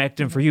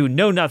ivermectin for you.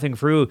 No nothing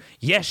for you.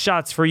 Yes,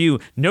 shots for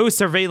you. No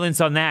surveillance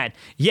on that.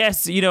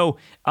 Yes,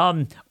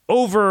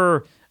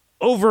 over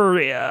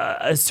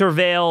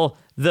surveil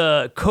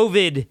the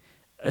COVID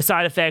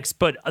side effects,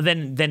 but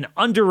then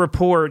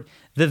underreport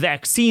the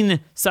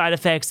vaccine side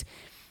effects.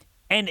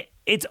 And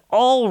it's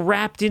all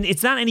wrapped in,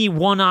 it's not any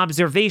one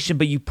observation,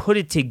 but you put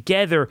it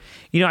together.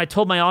 I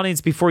told my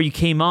audience before you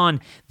came on,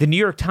 the New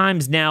York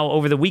Times now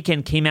over the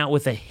weekend came out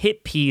with a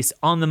hit piece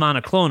on the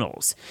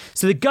monoclonals.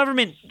 So the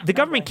government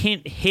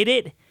can't hit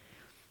it,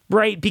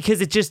 right? Because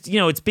it just,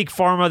 it's big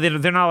pharma.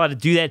 They're not allowed to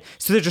do that.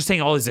 So they're just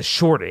saying, there's a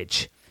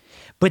shortage.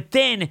 But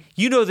then,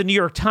 the New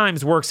York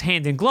Times works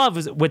hand in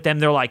glove with them.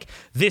 They're like,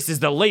 this is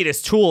the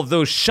latest tool of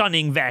those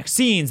shunning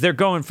vaccines. They're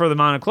going for the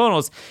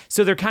monoclonals.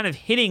 So they're kind of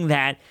hitting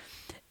that.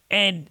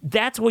 And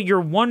that's what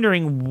you're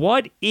wondering.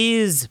 What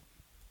is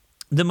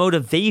the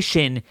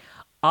motivation?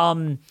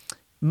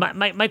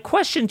 My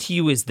question to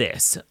you is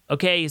this,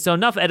 okay? So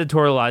enough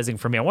editorializing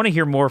from me. I want to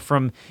hear more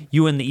from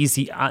you in the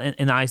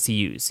in the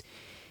ICUs.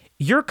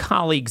 Your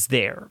colleagues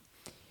there.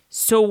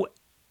 So,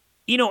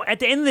 at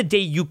the end of the day,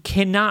 you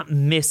cannot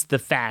miss the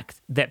fact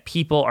that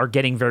people are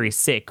getting very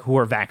sick who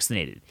are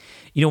vaccinated.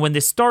 When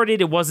this started,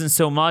 it wasn't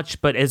so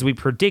much, but as we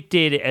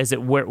predicted, as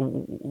it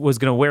was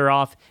going to wear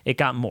off, it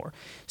got more.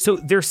 So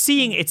they're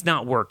seeing it's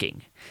not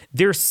working.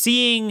 They're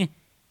seeing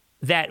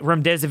that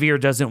remdesivir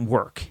doesn't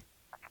work.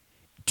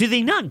 Do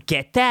they not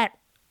get that?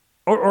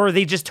 Or are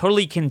they just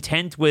totally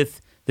content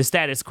with the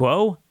status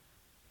quo?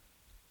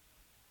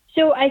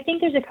 So I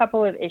think there's a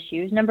couple of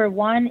issues. Number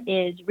one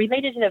is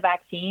related to the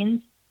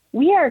vaccines.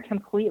 We are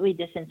completely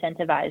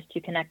disincentivized to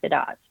connect the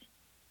dots.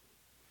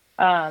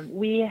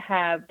 There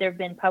have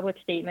been public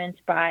statements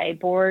by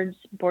board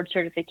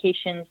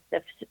certifications,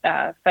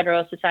 the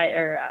Federal Society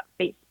or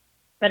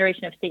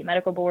Federation of State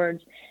Medical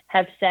Boards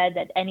have said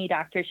that any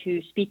doctors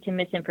who speak to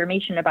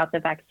misinformation about the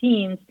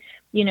vaccines,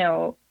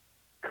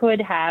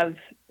 could have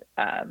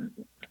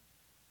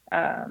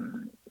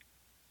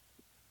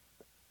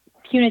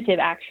punitive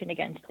action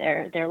against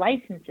their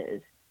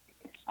licenses.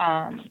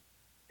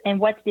 And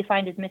what's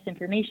defined as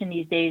misinformation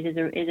these days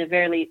is a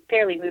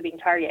fairly moving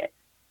target.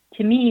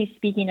 To me,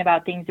 speaking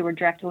about things that we're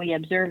directly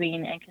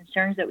observing and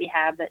concerns that we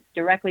have that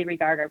directly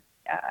regard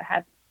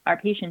our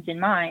patients in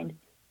mind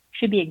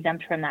should be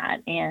exempt from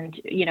that and,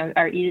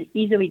 are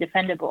easily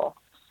defendable.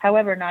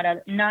 However,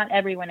 not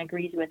everyone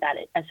agrees with that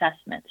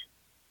assessment.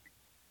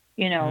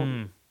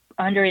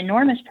 Under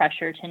enormous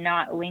pressure to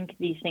not link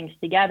these things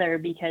together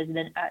because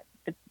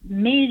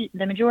the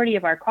majority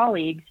of our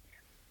colleagues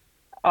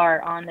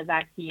are on the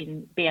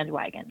vaccine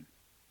bandwagon.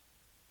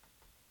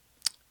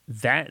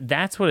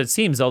 That's what it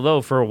seems.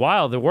 Although for a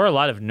while there were a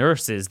lot of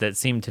nurses that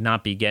seemed to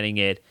not be getting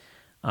it,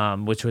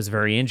 which was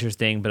very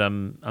interesting. But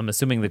I'm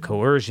assuming the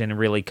coercion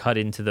really cut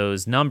into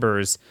those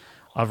numbers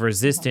of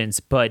resistance.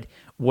 But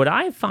what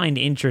I find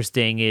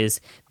interesting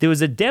is there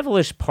was a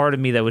devilish part of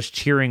me that was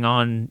cheering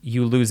on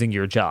you losing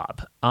your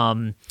job.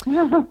 And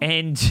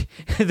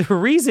the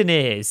reason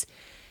is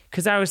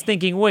because I was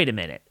thinking, wait a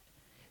minute.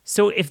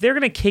 So if they're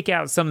going to kick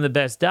out some of the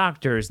best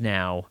doctors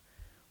now,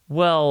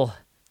 well,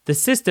 the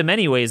system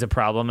anyway is a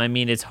problem. I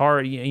mean, it's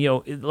hard.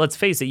 Let's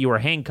face it. You were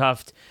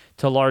handcuffed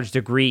to a large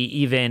degree,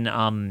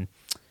 even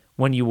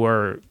when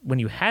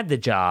you had the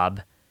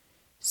job.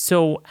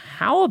 So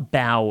how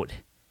about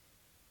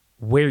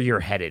where you're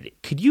headed?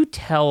 Could you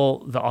tell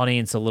the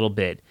audience a little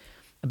bit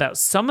about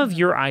some of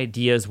your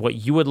ideas, what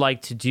you would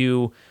like to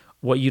do,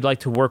 what you'd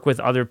like to work with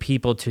other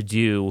people to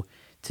do,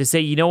 to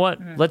say, you know what,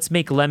 let's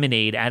make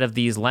lemonade out of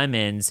these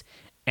lemons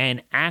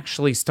and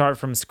actually start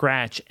from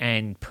scratch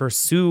and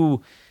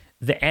pursue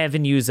the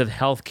avenues of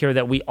healthcare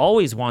that we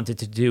always wanted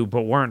to do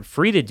but weren't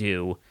free to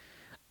do.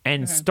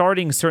 And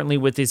starting certainly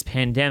with this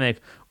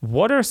pandemic,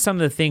 what are some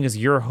of the things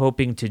you're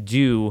hoping to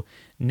do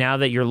now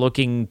that you're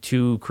looking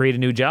to create a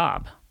new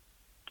job?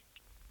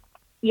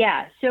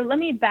 Yeah, so let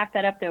me back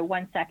that up though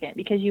 1 second,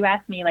 because you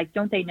asked me,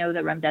 don't they know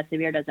that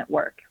remdesivir doesn't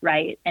work,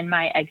 right? And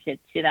my exit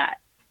to that.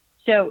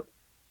 So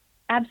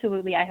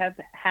absolutely, I have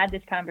had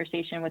this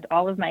conversation with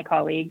all of my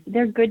colleagues.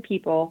 They're good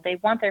people. They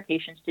want their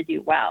patients to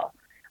do well.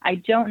 I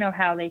don't know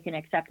how they can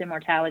accept a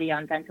mortality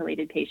on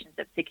ventilated patients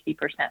of 60%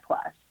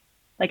 plus.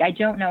 I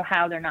don't know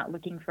how they're not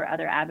looking for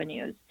other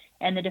avenues.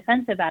 And the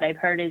defense of that I've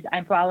heard is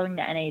I'm following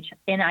the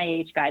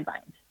NIH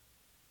guidelines,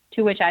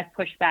 to which I've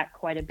pushed back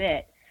quite a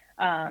bit.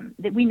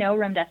 That we know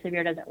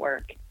remdesivir doesn't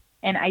work.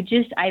 And I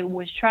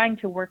was trying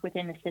to work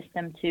within the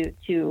system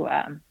to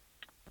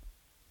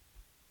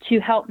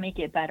help make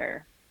it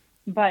better.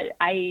 But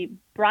I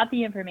brought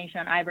the information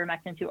on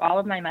ivermectin to all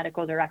of my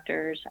medical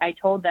directors. I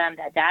told them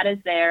that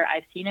data's there.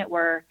 I've seen it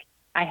work.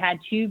 I had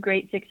 2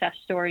 great success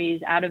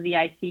stories out of the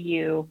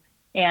ICU,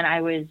 and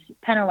I was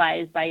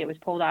penalized by it was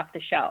pulled off the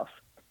shelf.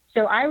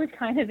 So I was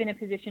kind of in a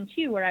position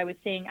too where I was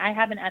saying I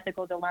have an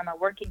ethical dilemma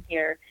working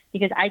here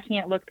because I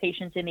can't look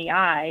patients in the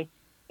eye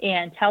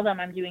and tell them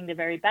I'm doing the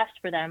very best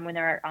for them when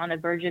they're on the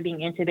verge of being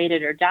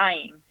intubated or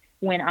dying,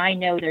 when I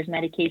know there's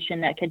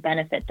medication that could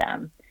benefit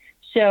them.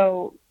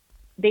 So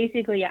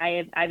basically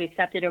I've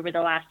accepted over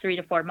the last 3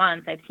 to 4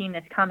 months, I've seen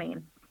this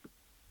coming.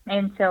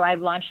 And so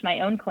I've launched my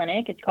own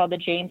clinic. It's called the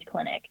James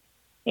Clinic.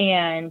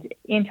 And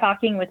in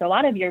talking with a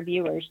lot of your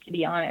viewers, to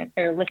be honest,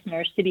 or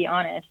listeners, to be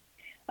honest,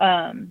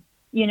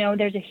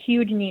 there's a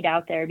huge need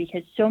out there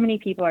because so many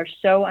people are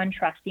so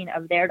untrusting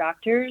of their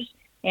doctors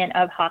and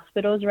of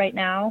hospitals right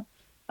now.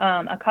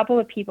 A couple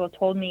of people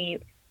told me,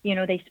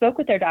 they spoke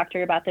with their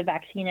doctor about the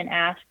vaccine and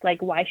asked,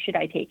 like, why should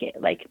I take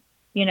it? Like,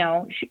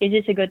 is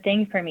this a good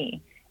thing for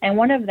me? And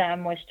one of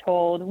them was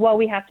told, well,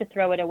 we have to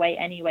throw it away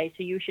anyway,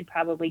 so you should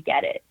probably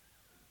get it.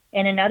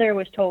 And another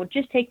was told,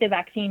 just take the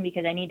vaccine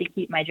because I need to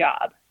keep my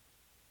job.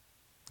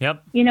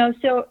 Yep.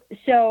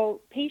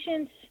 So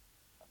patients,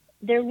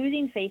 they're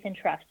losing faith and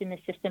trust in the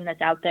system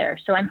that's out there.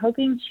 So I'm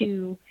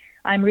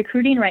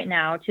recruiting right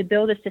now to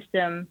build a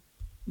system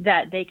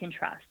that they can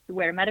trust,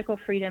 where medical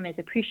freedom is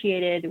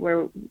appreciated,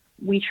 where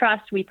we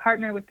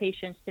partner with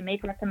patients to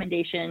make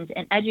recommendations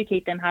and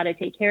educate them how to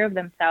take care of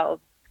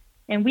themselves.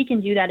 And we can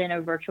do that in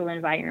a virtual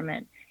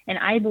environment. And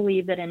I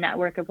believe that a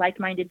network of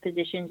like-minded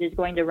physicians is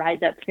going to rise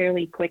up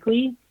fairly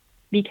quickly,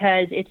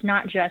 because it's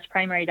not just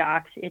primary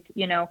docs. It's,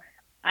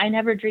 I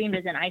never dreamed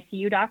as an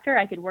ICU doctor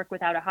I could work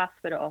without a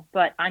hospital,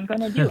 but I'm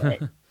going to do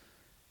it.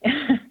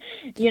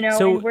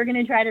 So, and we're going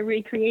to try to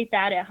recreate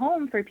that at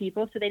home for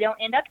people so they don't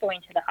end up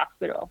going to the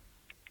hospital.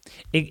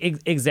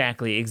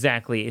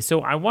 Exactly.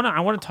 So I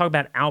want to talk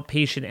about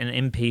outpatient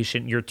and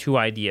inpatient, your two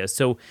ideas.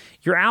 So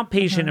your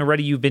outpatient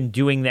already, you've been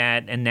doing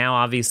that, and now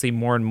obviously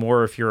more and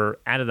more, if you're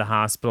out of the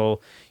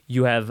hospital,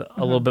 you have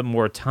a little bit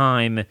more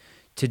time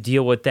to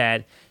deal with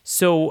that.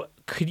 So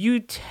could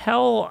you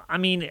tell, I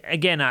mean,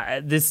 again,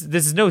 this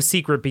is no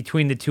secret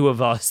between the two of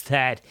us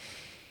that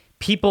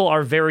people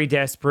are very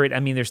desperate.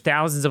 I mean, there's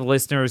thousands of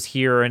listeners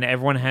here, and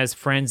everyone has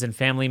friends and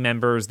family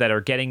members that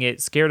are getting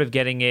it, scared of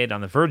getting it,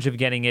 on the verge of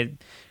getting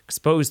it,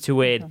 exposed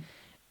to it.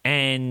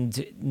 And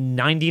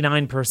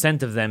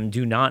 99% of them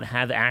do not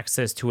have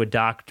access to a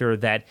doctor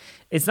that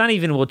it's not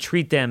even will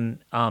treat them,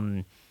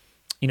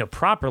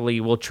 properly,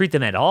 will treat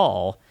them at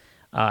all.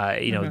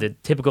 The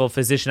typical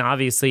physician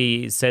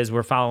obviously says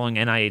we're following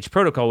NIH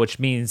protocol, which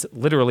means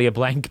literally a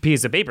blank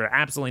piece of paper,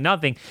 absolutely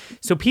nothing.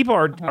 So people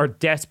are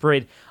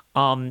desperate.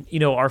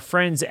 Our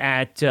friends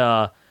at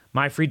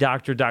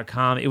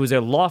myfreedoctor.com, it was a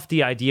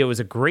lofty idea. It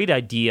was a great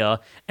idea,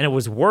 and it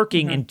was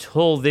working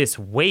until this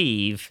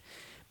wave,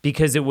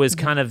 because it was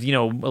kind of, a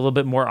little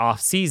bit more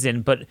off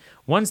season. But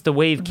once the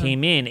wave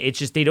came in, it's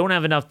just they don't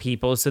have enough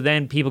people. So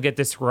then people get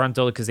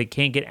disgruntled because they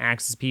can't get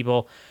access to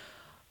people.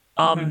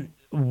 How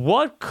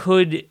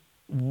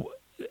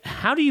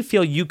do you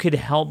feel you could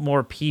help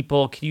more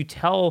people? Can you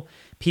tell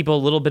people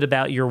a little bit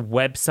about your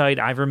website,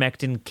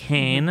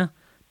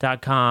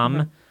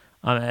 ivermectincan.com,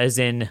 as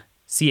in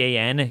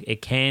CAN,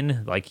 it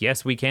can, like,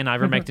 yes, we can,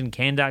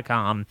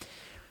 ivermectincan.com.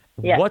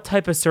 Yes. What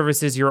type of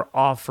services you're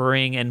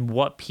offering and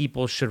what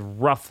people should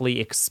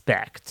roughly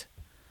expect?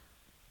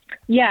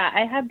 Yeah,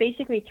 I have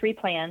basically 3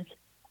 plans.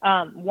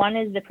 One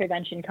is the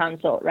prevention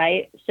consult,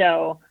 right?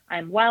 So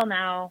I'm well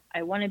now.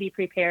 I want to be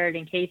prepared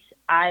in case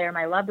I or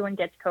my loved one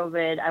gets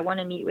COVID. I want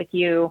to meet with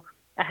you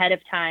ahead of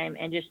time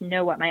and just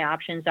know what my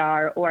options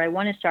are, or I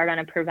want to start on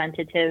a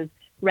preventative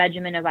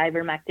regimen of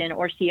ivermectin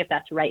or see if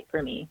that's right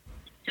for me.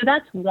 So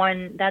that's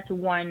one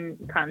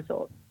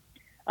consult.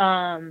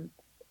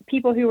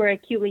 People who are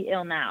acutely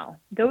ill now,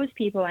 those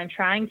people I'm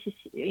trying to,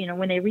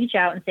 when they reach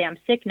out and say, I'm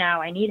sick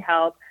now, I need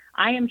help,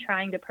 I am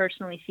trying to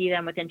personally see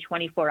them within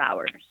 24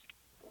 hours.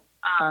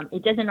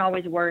 It doesn't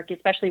always work,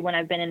 especially when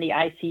I've been in the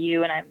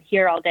ICU and I'm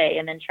here all day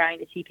and then trying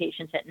to see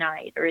patients at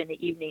night or in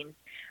the evenings.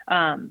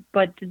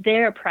 But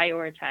they're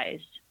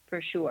prioritized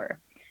for sure.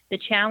 The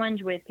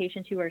challenge with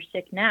patients who are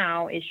sick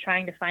now is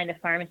trying to find a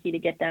pharmacy to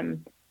get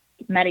them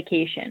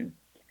medication.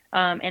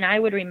 And I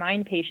would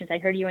remind patients, I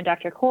heard you and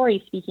Dr.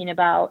 Corey speaking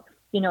about,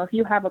 if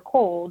you have a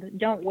cold,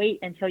 don't wait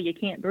until you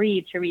can't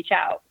breathe to reach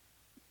out.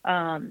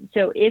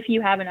 So if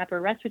you have an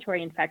upper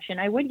respiratory infection,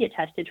 I would get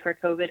tested for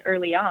COVID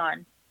early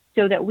on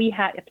so that we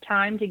have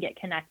time to get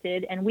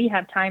connected and we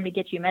have time to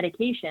get you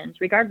medications,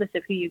 regardless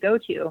of who you go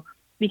to,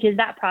 because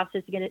that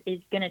process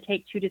is going to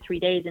take 2 to 3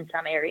 days in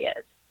some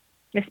areas,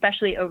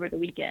 especially over the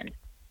weekend.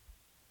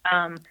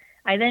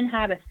 I then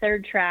have a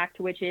third tract,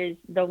 which is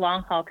the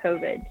long haul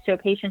COVID. So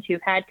patients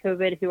who've had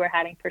COVID, who are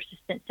having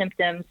persistent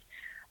symptoms,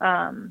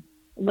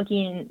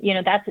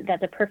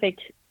 that's a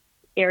perfect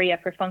area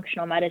for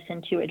functional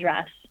medicine to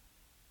address.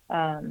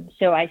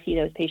 So I see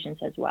those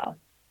patients as well.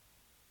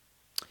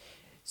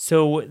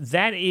 So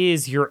that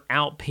is your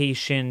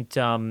outpatient,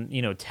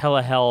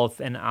 telehealth,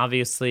 and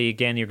obviously,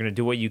 again, you're going to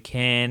do what you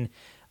can.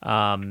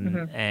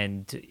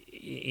 And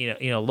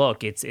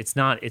look, it's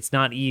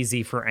not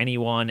easy for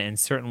anyone, and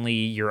certainly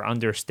you're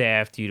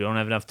understaffed. You don't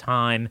have enough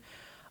time,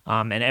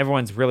 and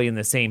everyone's really in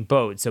the same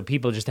boat. So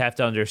people just have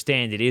to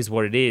understand it is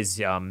what it is.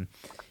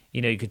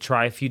 You could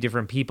try a few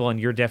different people, and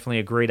you're definitely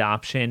a great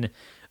option.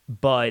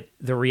 But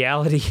the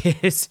reality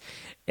is,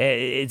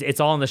 it's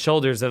all on the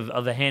shoulders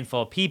of a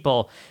handful of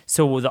people.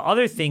 So the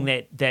other thing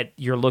that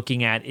you're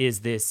looking at is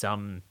this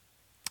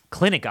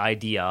clinic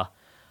idea.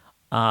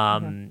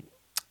 And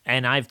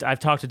I've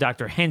talked to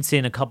Dr.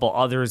 Henson, a couple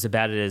others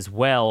about it as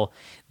well.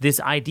 This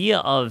idea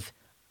of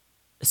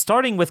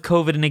starting with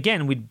COVID, and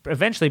again, we'd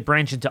eventually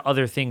branch into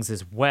other things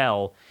as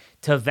well,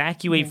 to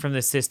evacuate from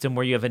the system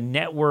where you have a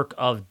network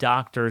of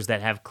doctors that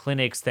have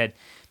clinics that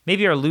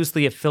maybe are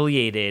loosely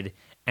affiliated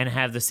and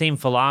have the same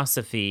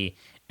philosophy,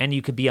 and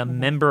you could be a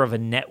member of a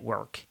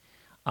network,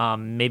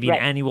 maybe an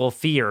annual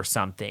fee or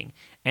something.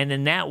 And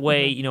then that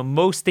way,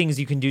 most things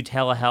you can do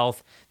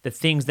telehealth, the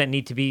things that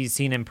need to be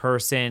seen in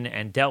person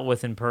and dealt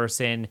with in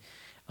person.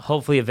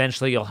 Hopefully,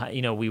 eventually,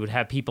 we would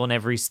have people in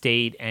every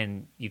state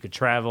and you could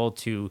travel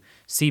to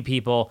see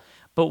people.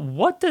 But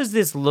what does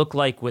this look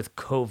like with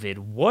COVID?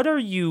 What are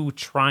you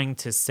trying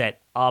to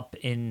set up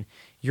in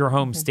your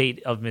home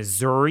state of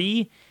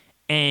Missouri?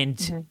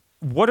 And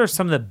what are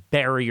some of the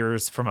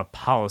barriers from a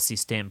policy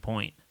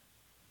standpoint?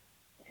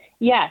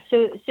 Yeah,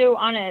 so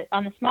on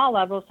a small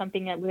level,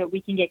 something that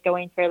we can get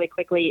going fairly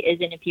quickly is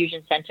an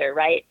infusion center,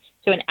 right?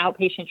 So an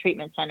outpatient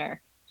treatment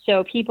center.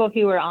 So people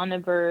who are on the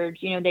verge,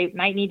 they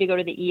might need to go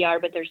to the ER,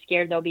 but they're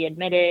scared they'll be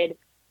admitted,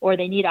 or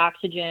they need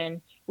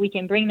oxygen. We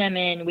can bring them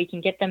in. We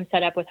can get them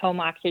set up with home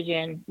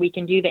oxygen. We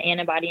can do the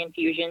antibody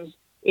infusions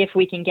if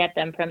we can get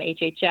them from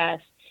HHS.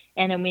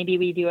 And then maybe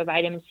we do a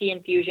vitamin C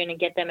infusion and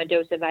get them a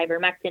dose of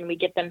ivermectin. We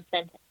get them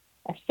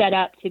set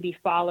up to be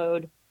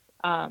followed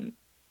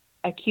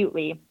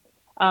acutely.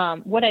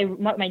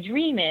 What my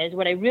dream is,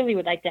 what I really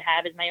would like to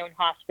have is my own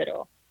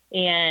hospital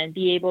and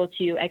be able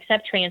to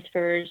accept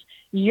transfers,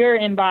 your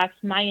inbox,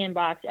 my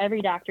inbox,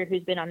 every doctor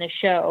who's been on this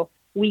show.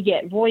 We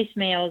get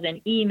voicemails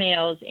and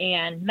emails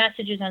and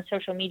messages on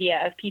social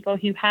media of people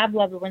who have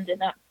loved ones in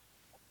the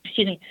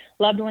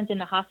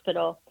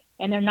hospital,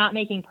 and they're not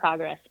making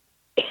progress.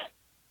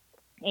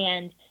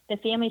 And the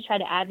families try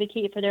to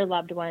advocate for their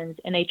loved ones,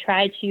 and they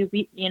try to,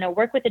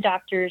 work with the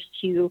doctors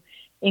to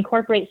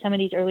incorporate some of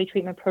these early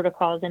treatment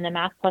protocols in the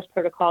Math Plus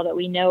protocol that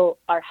we know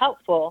are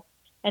helpful,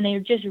 and they're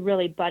just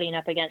really butting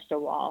up against a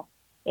wall.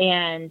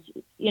 And,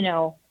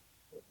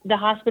 the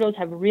hospitals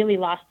have really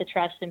lost the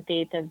trust and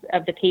faith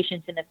of the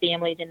patients and the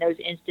families in those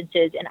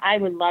instances, and I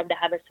would love to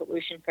have a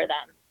solution for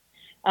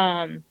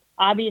them.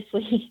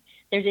 Obviously,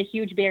 there's a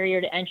huge barrier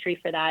to entry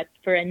for that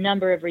for a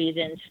number of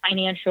reasons: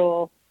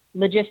 financial,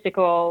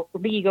 logistical,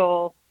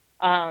 legal.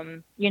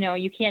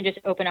 You can't just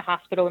open a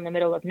hospital in the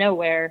middle of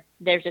nowhere.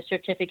 There's a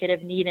certificate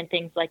of need and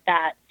things like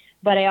that.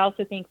 But I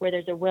also think where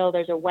there's a will,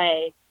 there's a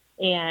way.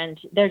 And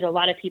there's a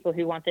lot of people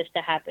who want this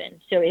to happen.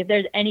 So if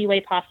there's any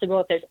way possible,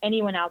 if there's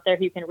anyone out there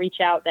who can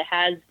reach out that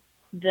has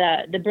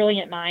the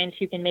brilliant minds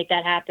who can make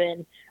that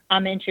happen,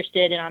 I'm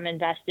interested and I'm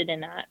invested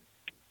in that.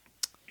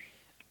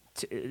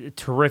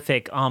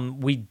 Terrific.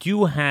 We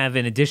do have,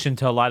 in addition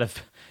to a lot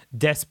of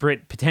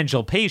desperate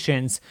potential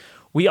patients,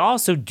 we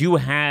also do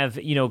have,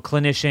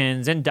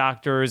 clinicians and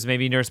doctors,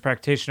 maybe nurse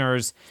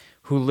practitioners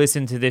who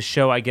listen to this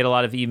show. I get a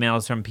lot of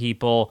emails from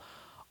people.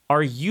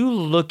 Are you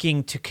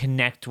looking to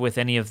connect with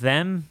any of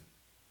them?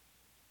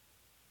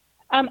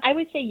 I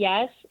would say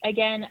yes.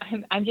 Again,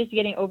 I'm just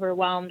getting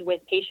overwhelmed with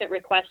patient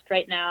requests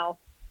right now.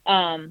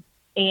 And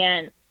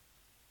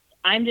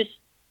I'm just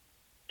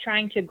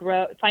trying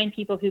to find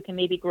people who can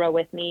maybe grow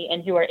with me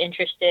and who are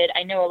interested.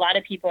 I know a lot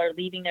of people are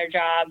leaving their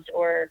jobs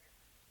or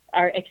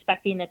are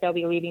expecting that they'll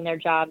be leaving their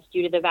jobs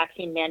due to the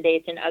vaccine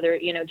mandates and other,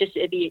 just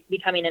it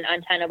becoming an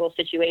untenable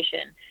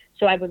situation.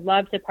 So I would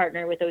love to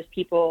partner with those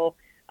people.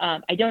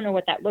 I don't know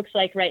what that looks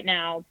like right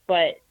now,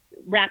 but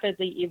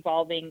rapidly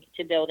evolving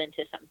to build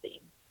into something.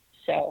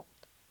 So,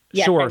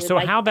 yes, sure. So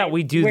how about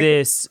we do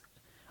this,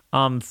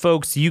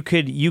 folks? You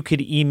could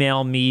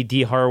email me,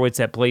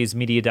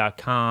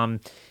 dhorowitz@blazemedia.com.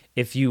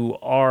 If you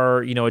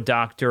are, a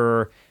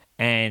doctor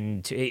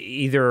and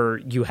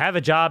either you have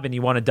a job and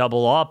you want to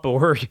double up,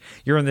 or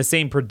you're in the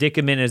same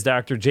predicament as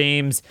Dr.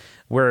 James,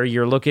 where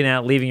you're looking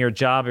at leaving your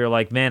job. You're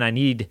like, man, I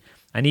need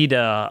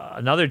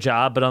another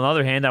job, but on the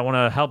other hand, I want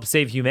to help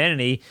save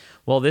humanity.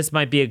 Well, this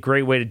might be a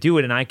great way to do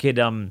it, and I could,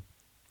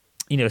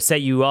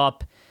 set you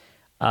up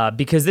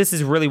because this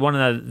is really one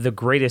of the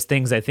greatest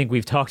things I think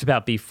we've talked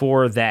about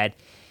before, that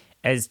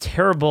as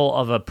terrible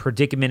of a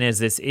predicament as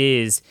this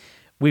is,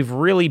 we've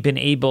really been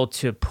able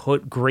to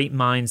put great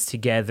minds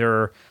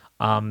together,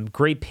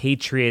 great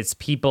patriots,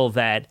 people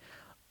that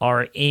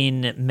are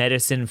in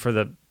medicine for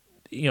the,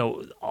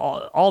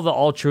 all the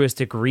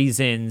altruistic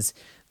reasons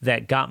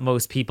that got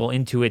most people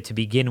into it to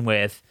begin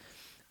with.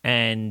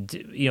 And,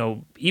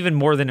 even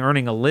more than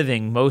earning a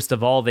living, most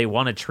of all, they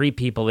want to treat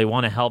people. They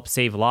want to help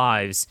save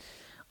lives.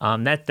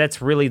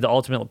 That's really the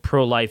ultimate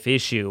pro-life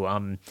issue.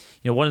 One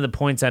of the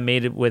points I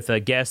made with a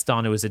guest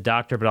on, it was a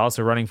doctor, but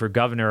also running for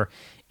governor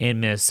in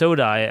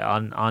Minnesota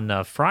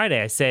on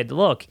Friday, I said,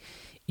 look,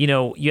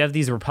 you have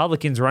these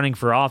Republicans running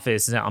for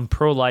office, and I'm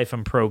pro-life,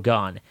 I'm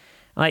pro-gun.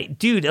 Like,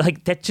 dude,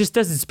 that just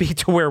doesn't speak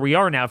to where we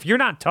are now. If you're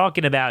not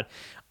talking about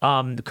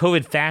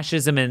COVID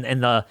fascism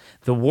and the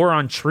war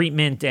on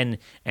treatment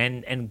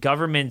and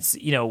government's,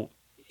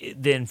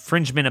 the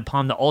infringement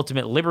upon the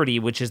ultimate liberty,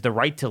 which is the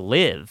right to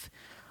live,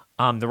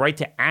 the right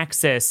to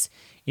access,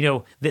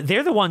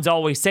 they're the ones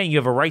always saying you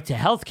have a right to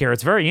health care.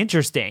 It's very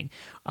interesting.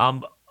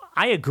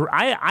 I agree.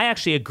 I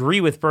actually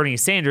agree with Bernie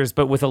Sanders,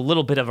 but with a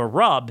little bit of a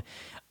rub.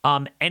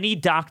 Any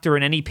doctor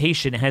and any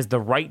patient has the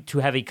right to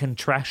have a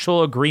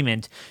contractual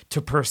agreement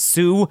to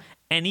pursue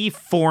any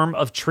form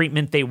of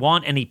treatment they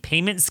want, any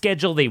payment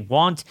schedule they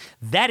want.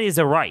 That is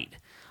a right.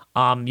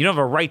 You don't have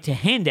a right to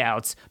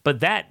handouts, but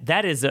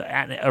that is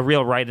a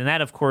real right, and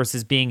that, of course,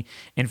 is being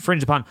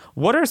infringed upon.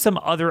 What are some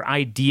other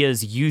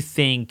ideas you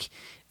think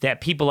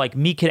that people like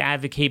me could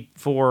advocate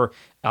for,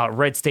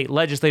 red state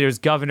legislators,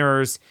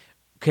 governors,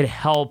 could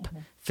help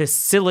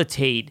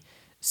facilitate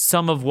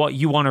some of what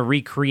you want to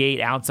recreate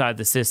outside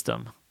the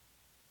system?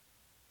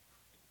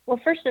 Well,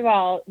 first of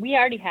all, we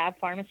already have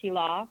pharmacy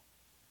law,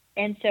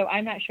 and so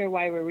I'm not sure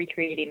why we're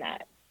recreating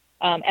that.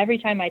 Every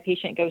time my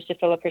patient goes to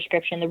fill a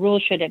prescription, the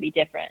rules shouldn't be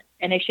different,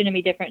 and they shouldn't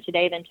be different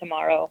today than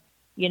tomorrow.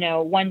 You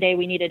know, one day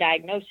we need a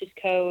diagnosis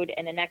code,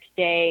 and the next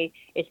day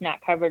it's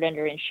not covered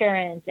under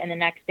insurance, and the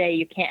next day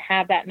you can't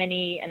have that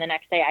many, and the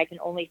next day I can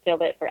only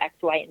fill it for X,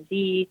 Y, and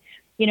Z.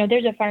 You know,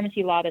 there's a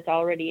pharmacy law that's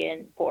already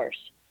in force,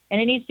 and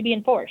it needs to be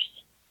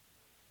enforced.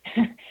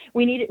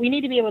 We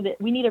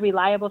need a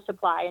reliable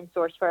supply and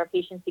source for our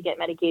patients to get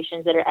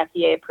medications that are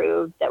FDA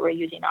approved that we're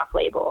using off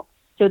label.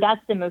 So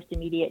that's the most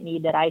immediate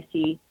need that I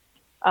see.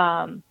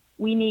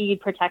 We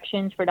need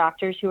protections for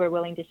doctors who are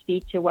willing to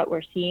speak to what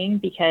we're seeing,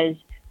 because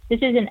this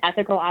is an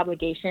ethical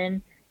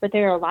obligation, but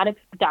there are a lot of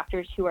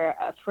doctors who are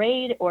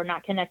afraid or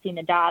not connecting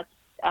the dots,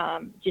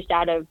 just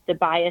out of the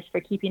bias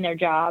for keeping their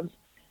jobs.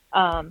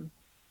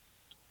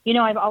 You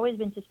know, I've always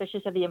been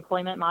suspicious of the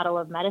employment model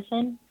of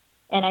medicine,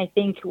 and I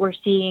think we're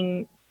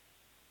seeing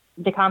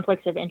the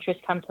conflicts of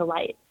interest come to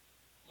light.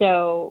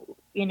 So,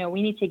 you know,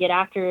 we need to get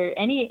after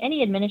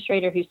any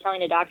administrator who's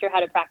telling a doctor how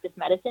to practice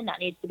medicine. That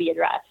needs to be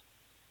addressed.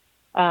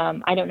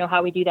 I don't know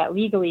how we do that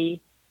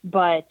legally,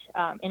 but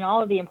in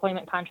all of the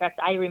employment contracts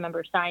I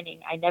remember signing,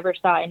 I never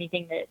saw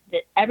anything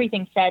that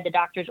everything said the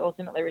doctor's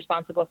ultimately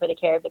responsible for the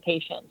care of the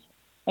patients.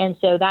 And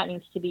so that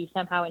needs to be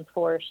somehow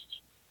enforced.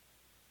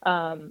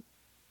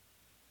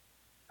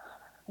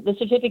 The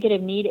certificate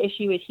of need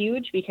issue is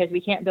huge, because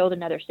we can't build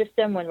another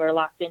system when we're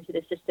locked into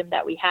the system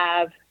that we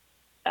have.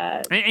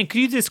 And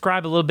could you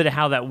describe a little bit of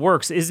how that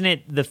works? Isn't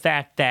it the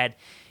fact that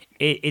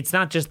it's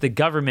not just the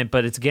government,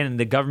 but it's, again,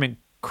 the government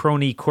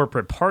crony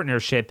corporate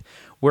partnership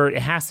where it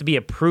has to be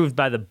approved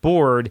by the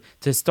board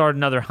to start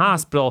another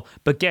hospital?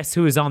 But guess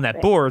who is on that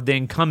board? The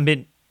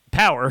incumbent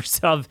powers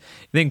of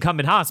the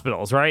incumbent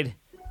hospitals, right?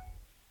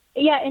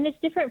 Yeah, and it's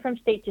different from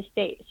state to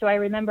state. So I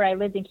remember I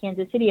lived in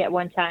Kansas City at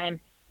one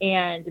time,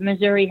 and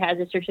Missouri has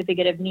a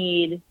certificate of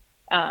need,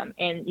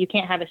 and you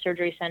can't have a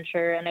surgery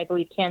center, and I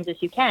believe Kansas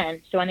you can.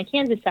 So on the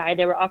Kansas side,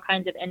 there were all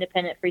kinds of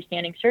independent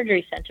freestanding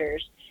surgery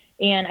centers.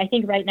 And I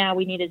think right now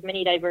we need as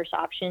many diverse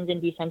options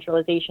and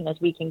decentralization as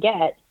we can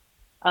get.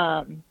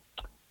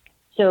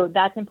 So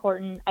that's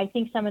important. I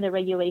think some of the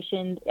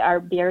regulations are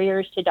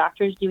barriers to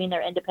doctors doing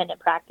their independent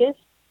practice.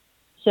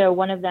 So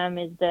one of them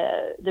is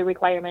the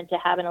requirement to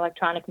have an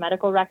electronic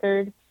medical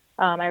record.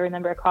 I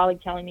remember a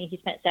colleague telling me he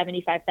spent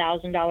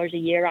 $75,000 a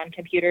year on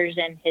computers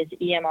and his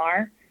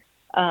EMR.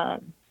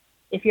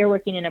 If you're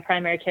working in a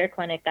primary care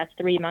clinic, that's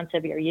 3 months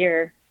of your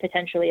year,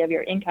 potentially, of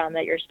your income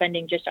that you're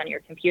spending just on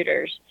your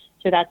computers.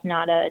 So that's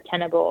not a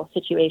tenable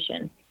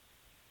situation.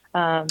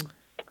 So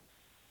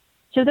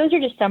those are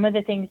just some of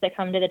the things that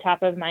come to the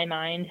top of my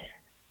mind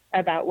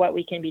about what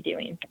we can be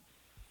doing.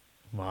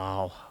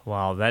 Wow.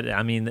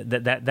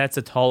 That's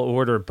a tall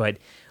order. But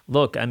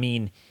look, I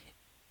mean,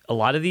 a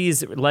lot of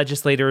these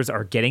legislators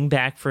are getting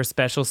back for a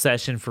special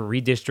session for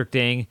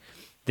redistricting.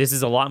 This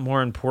is a lot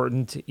more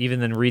important even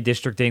than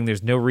redistricting.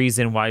 There's no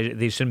reason why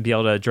they shouldn't be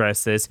able to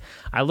address this.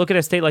 I look at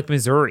a state like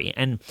Missouri,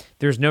 and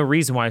there's no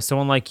reason why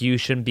someone like you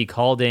shouldn't be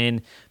called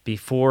in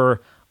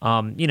before,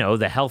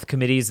 the health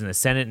committees in the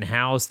Senate and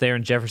House there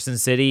in Jefferson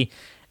City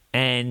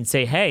and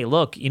say, hey,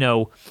 look,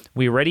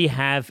 we already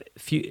have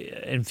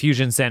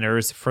infusion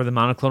centers for the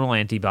monoclonal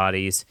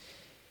antibodies.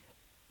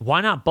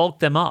 Why not bulk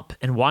them up?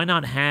 And why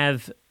not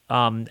have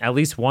at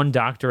least one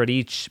doctor at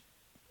each,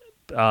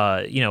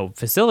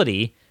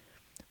 facility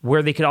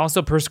where they could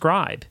also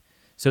prescribe?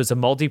 So it's a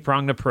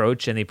multi-pronged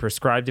approach, and they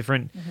prescribe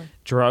different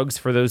drugs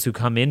for those who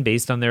come in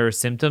based on their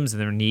symptoms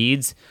and their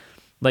needs,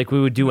 like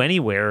we would do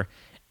anywhere.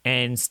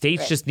 And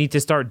states just need to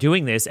start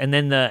doing this, and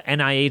then the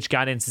NIH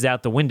guidance is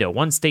out the window.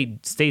 Once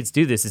states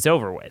do this, it's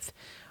over with.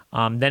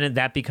 Then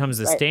that becomes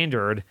the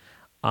standard.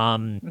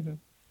 And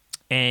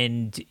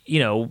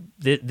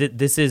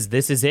this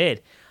is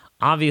it.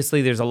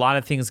 Obviously, there's a lot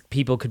of things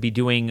people could be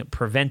doing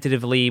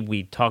preventatively.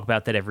 We talk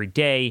about that every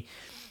day.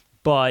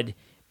 But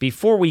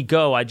before we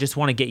go, I just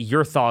want to get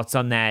your thoughts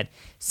on that.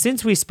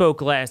 Since we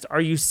spoke last, are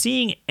you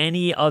seeing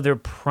any other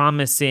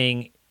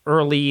promising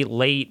early,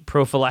 late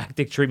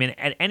prophylactic treatment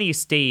at any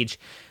stage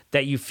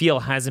that you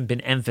feel hasn't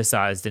been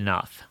emphasized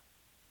enough?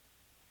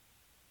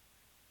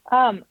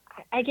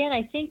 Again,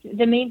 I think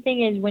the main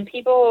thing is when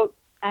people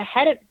plan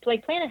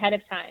ahead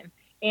of time.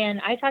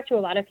 And I talk to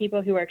a lot of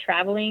people who are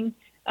traveling.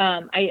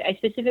 I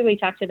specifically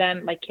talk to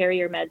them, like, carry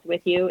your meds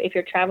with you. If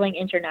you're traveling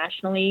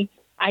internationally,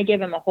 I give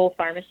them a whole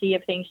pharmacy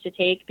of things to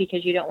take,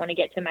 because you don't want to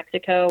get to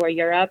Mexico or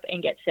Europe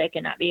and get sick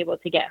and not be able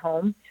to get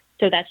home.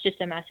 So that's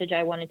just a message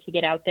I wanted to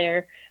get out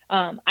there.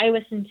 I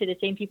listen to the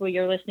same people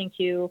you're listening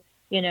to.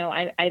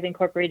 I've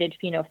incorporated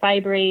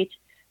fenofibrate.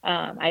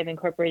 I've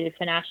incorporated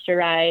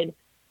finasteride.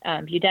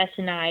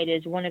 Budesonide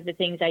is one of the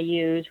things I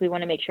use. We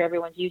want to make sure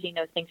everyone's using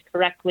those things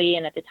correctly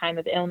and at the time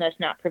of illness,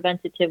 not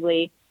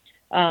preventatively.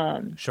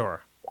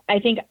 Sure. I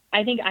think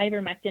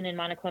ivermectin and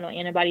monoclonal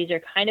antibodies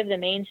are kind of the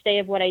mainstay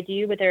of what I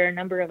do, but there are a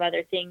number of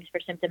other things for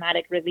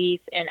symptomatic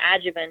relief and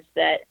adjuvants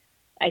that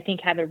I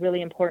think have a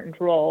really important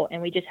role,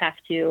 and we just have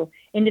to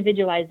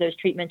individualize those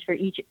treatments for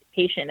each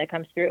patient that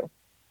comes through.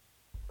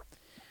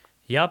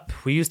 Yep,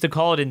 we used to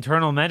call it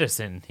internal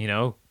medicine,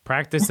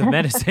 practice of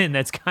medicine.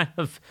 That's kind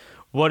of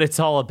what it's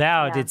all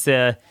about. Yeah.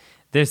 It's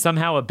there's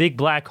somehow a big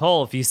black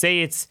hole. If you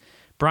say it's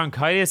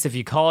bronchitis, if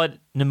you call it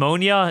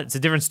pneumonia, it's a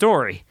different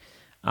story.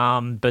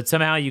 But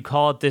somehow you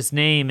call it this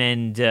name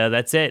and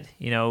that's it.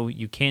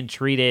 You can't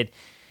treat it.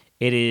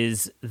 It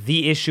is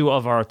the issue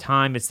of our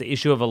time. It's the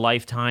issue of a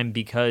lifetime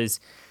because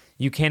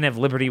you can't have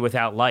liberty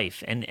without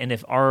life. And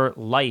if our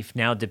life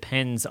now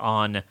depends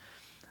on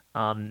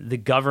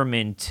the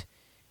government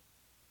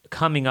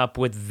coming up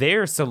with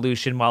their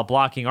solution while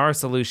blocking our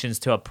solutions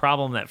to a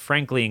problem that,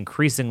 frankly,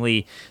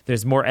 increasingly,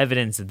 there's more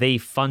evidence they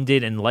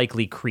funded and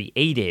likely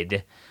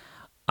created,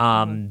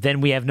 then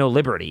we have no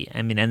liberty.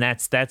 I mean, and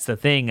that's the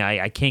thing.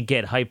 I can't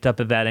get hyped up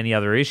about any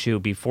other issue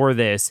before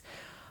this.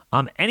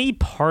 Any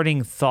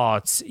parting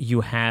thoughts you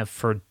have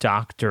for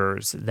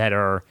doctors that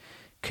are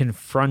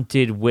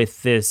confronted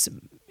with this,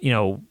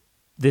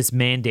 this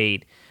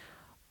mandate,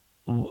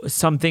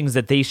 some things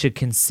that they should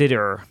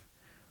consider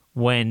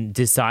when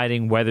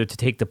deciding whether to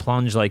take the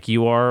plunge like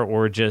you are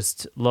or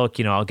just, look,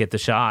 I'll get the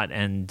shot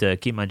and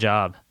keep my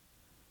job?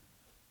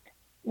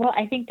 Well,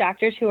 I think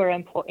doctors who are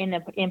in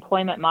the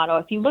employment model,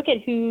 if you look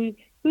at who's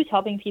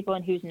helping people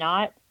and who's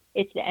not,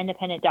 it's the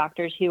independent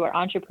doctors who are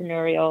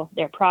entrepreneurial,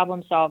 they're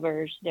problem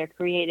solvers, they're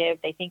creative,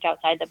 they think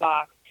outside the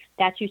box.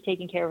 That's who's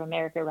taking care of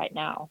America right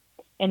now.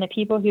 And the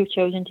people who've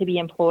chosen to be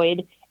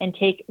employed and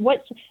take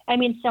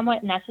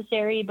somewhat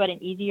necessary, but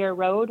an easier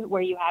road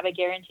where you have a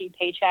guaranteed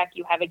paycheck,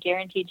 you have a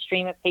guaranteed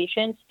stream of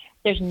patients.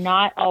 There's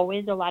not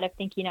always a lot of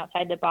thinking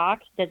outside the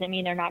box. Doesn't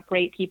mean they're not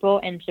great people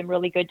and some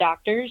really good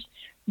doctors,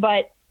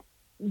 but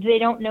they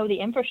don't know the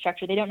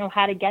infrastructure. They don't know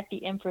how to get the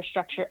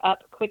infrastructure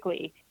up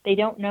quickly. They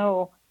don't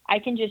know, I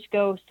can just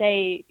go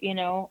say,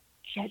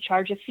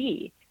 charge a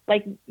fee.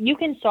 Like, you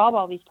can solve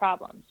all these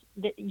problems.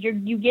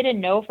 You get a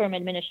no from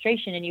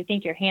administration and you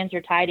think your hands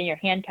are tied and you're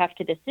handcuffed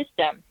to the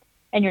system,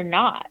 and you're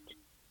not.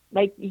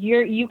 Like,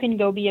 you can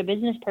go be a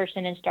business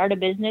person and start a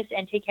business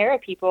and take care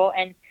of people.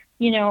 And,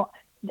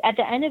 at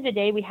the end of the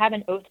day, we have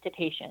an oath to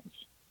patients.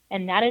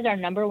 And that is our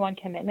number one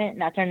commitment,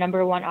 and that's our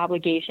number one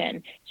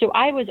obligation. So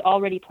I was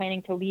already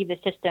planning to leave the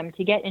system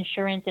to get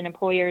insurance and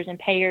employers and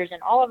payers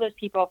and all of those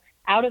people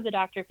out of the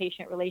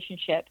doctor-patient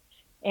relationship.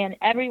 And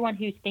everyone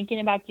who's thinking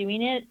about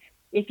doing it,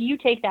 if you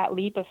take that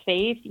leap of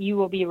faith, you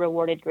will be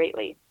rewarded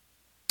greatly.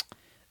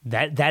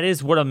 That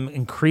is what I'm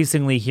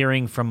increasingly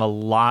hearing from a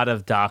lot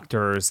of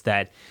doctors,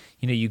 that,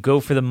 you go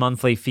for the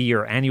monthly fee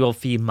or annual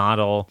fee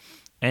model,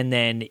 and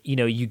then,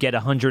 you get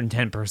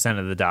 110%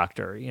 of the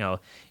doctor,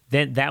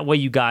 Then that way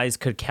you guys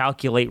could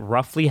calculate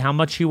roughly how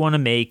much you want to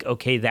make.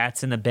 Okay,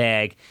 that's in the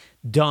bag.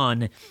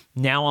 Done.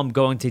 Now I'm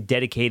going to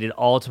dedicate it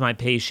all to my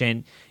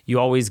patient. You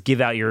always give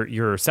out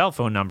your cell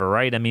phone number,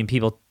 right? I mean,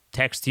 people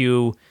text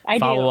you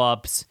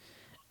follow-ups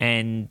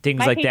and things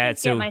like that.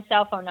 So get my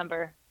cell phone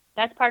number.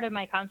 That's part of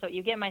my consult.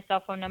 You get my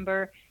cell phone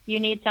number. You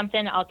need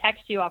something, I'll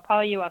text you, I'll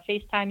call you, I'll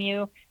FaceTime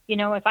you.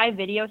 If I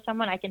video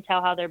someone, I can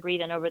tell how they're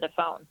breathing over the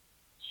phone.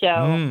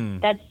 So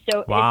it's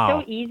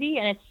so easy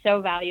and it's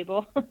so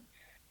valuable.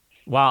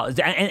 Wow.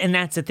 And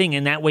that's the thing.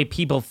 And that way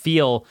people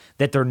feel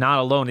that they're not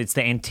alone. It's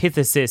the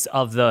antithesis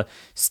of the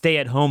stay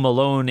at home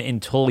alone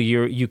until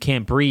you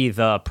can't breathe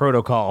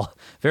protocol.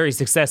 Very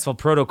successful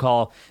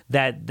protocol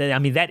that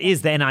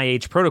is the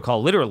NIH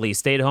protocol, literally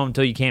stay at home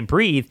until you can't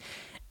breathe.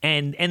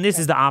 And this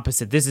is the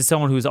opposite. This is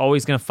someone who's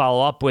always going to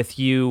follow up with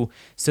you.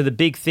 So the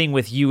big thing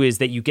with you is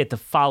that you get the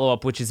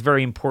follow-up, which is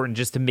very important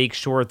just to make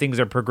sure things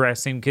are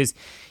progressing. Because,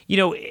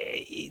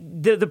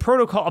 the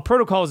protocol, a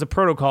protocol is a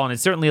protocol, and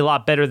it's certainly a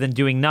lot better than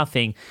doing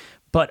nothing.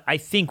 But I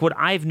think what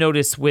I've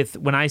noticed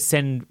when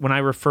I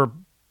refer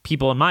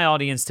people in my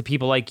audience to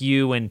people like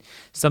you and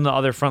some of the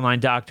other frontline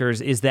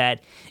doctors is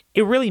that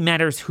it really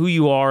matters who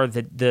you are,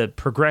 the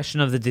progression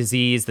of the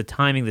disease, the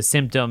timing, the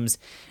symptoms.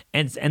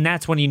 And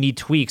that's when you need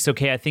tweaks.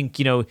 Okay, I think,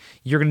 you're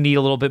going to need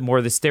a little bit more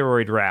of the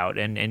steroid route.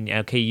 And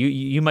okay,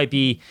 you might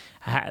be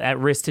at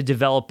risk to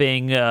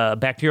developing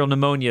bacterial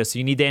pneumonia, so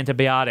you need the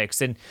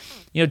antibiotics and,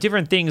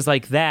 different things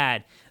like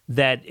that.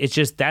 That it's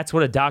just, that's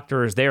what a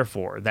doctor is there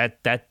for.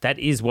 That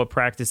is what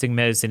practicing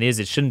medicine is.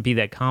 It shouldn't be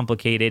that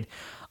complicated.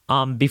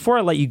 Before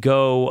I let you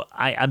go,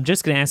 I'm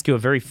just going to ask you a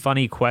very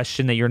funny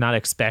question that you're not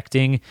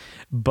expecting,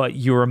 but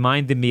you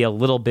reminded me a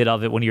little bit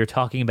of it when you were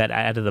talking about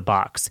out of the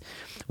box.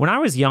 When I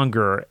was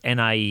younger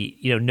and I,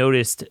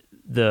 noticed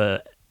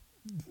the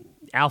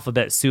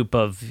alphabet soup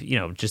of,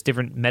 just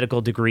different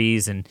medical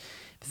degrees and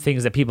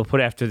things that people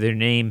put after their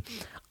name,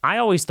 I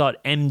always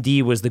thought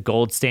MD was the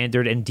gold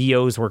standard and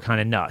DOs were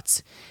kind of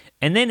nuts.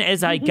 And then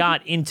as I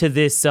got into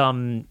this,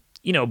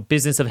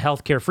 business of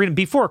healthcare freedom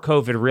before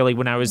COVID, really,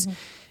 when I was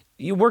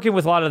you're working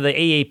with a lot of the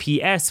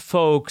AAPS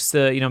folks,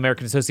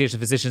 American Association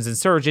of Physicians and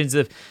Surgeons,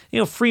 of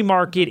free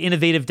market,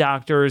 innovative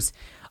doctors.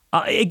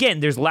 Again,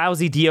 there's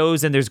lousy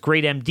DOs and there's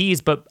great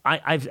MDs, but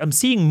I'm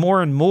seeing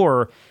more and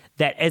more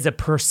that as a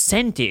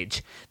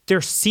percentage,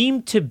 there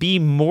seem to be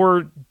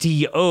more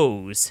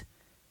DOs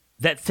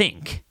that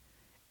think.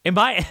 Am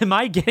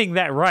I getting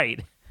that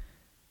right?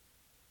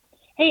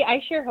 Hey,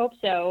 I sure hope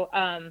so.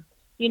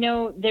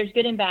 There's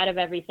good and bad of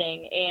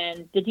everything,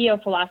 and the DO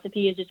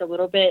philosophy is just a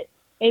little bit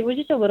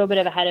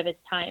of ahead of its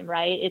time,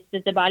 right? It's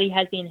that the body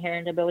has the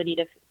inherent ability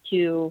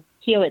to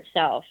heal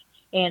itself,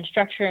 and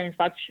structure and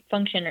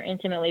function are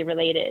intimately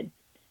related.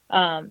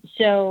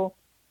 So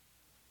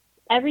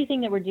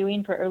everything that we're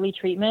doing for early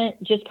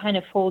treatment just kind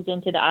of folds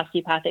into the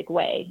osteopathic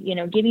way,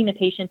 giving the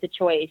patient the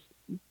choice,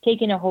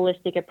 taking a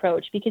holistic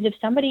approach. Because if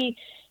somebody's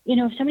in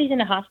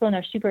the hospital and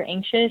they're super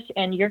anxious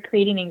and you're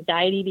creating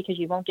anxiety because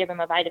you won't give them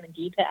a vitamin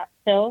D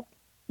pill,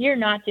 you're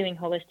not doing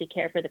holistic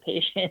care for the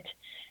patient,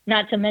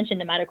 not to mention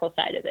the medical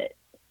side of it.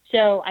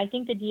 So I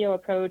think the DO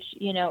approach,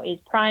 is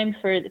primed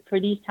for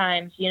these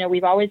times.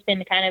 We've always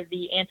been kind of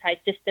the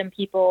anti-system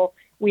people.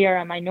 We are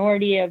a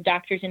minority of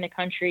doctors in the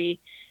country.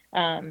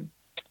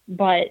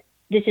 But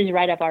this is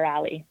right up our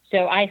alley.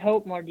 So I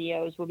hope more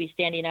DOs will be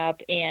standing up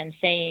and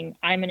saying,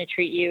 I'm going to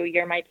treat you.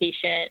 You're my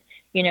patient.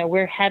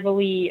 We're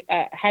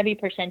heavy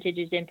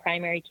percentages in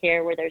primary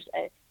care where there's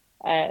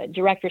a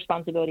direct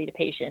responsibility to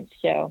patients.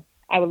 So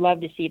I would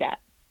love to see that.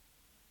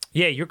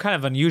 Yeah, you're kind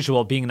of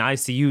unusual being an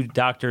ICU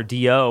doctor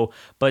DO,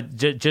 but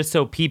just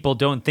so people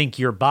don't think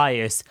you're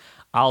biased,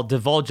 I'll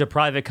divulge a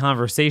private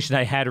conversation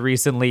I had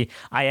recently.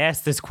 I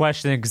asked this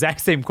question,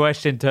 exact same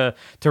question to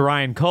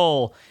Ryan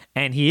Cole,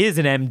 and he is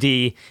an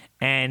MD,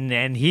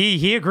 and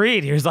he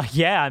agreed. He was like,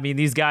 yeah, I mean,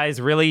 these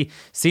guys really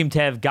seem to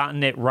have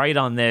gotten it right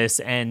on this,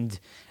 and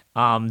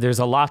there's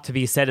a lot to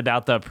be said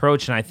about the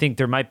approach, and I think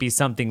there might be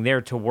something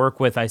there to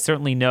work with. I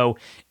certainly know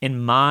in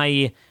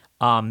my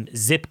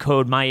zip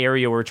code, my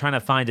area, we're trying to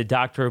find a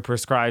doctor who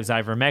prescribes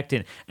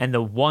ivermectin, and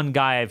the one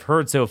guy I've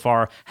heard so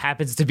far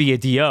happens to be a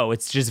DO.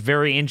 It's just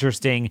very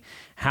interesting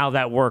how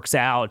that works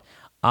out.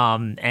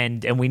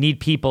 And we need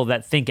people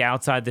that think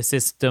outside the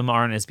system,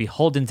 aren't as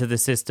beholden to the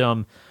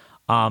system,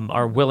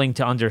 are willing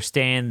to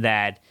understand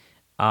that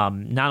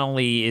not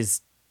only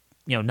is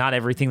not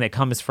everything that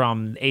comes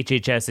from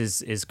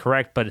HHS is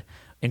correct, but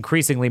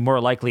increasingly more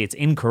likely it's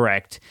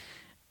incorrect.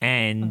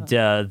 And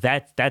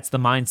that's the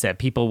mindset.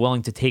 People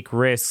willing to take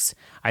risks.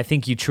 I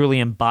think you truly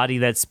embody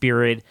that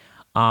spirit.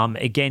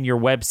 Again, your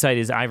website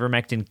is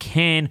Ivermectin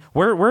Can.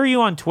 Where are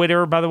you on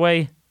Twitter, by the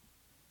way?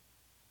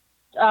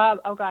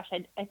 Oh gosh,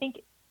 I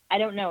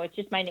don't know. It's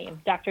just my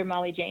name, Dr.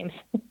 Molly James.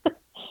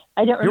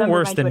 I don't remember. You're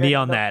worse my than Twitter me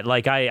on handle. that.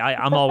 Like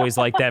I'm always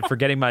like that,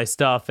 forgetting my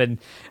stuff and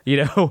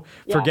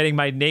forgetting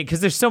my name,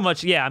 because there's so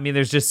much. Yeah, I mean,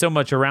 there's just so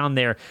much around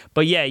there.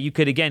 But yeah, you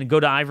could again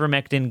go to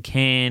Ivermectin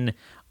Can.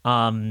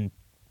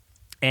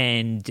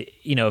 And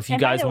if you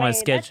guys want to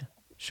schedule,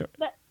 sure.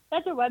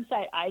 That's a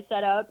website I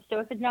set up. So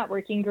if it's not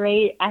working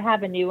great, I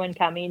have a new one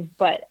coming,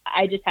 but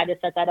I just had to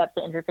set that up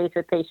to interface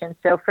with patients.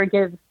 So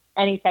forgive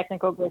any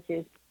technical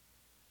glitches.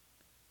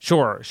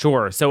 Sure.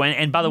 So,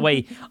 and by the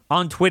way,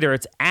 on Twitter,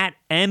 it's at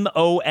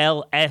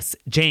MOLS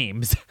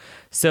James.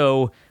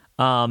 So,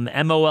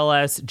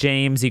 MOLS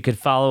James, you could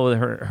follow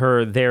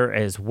her there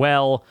as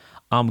well.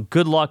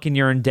 Good luck in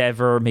your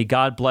endeavor. May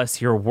God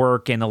bless your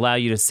work and allow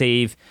you to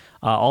save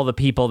all the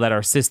people that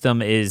our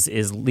system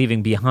is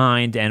leaving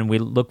behind. And we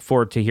look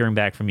forward to hearing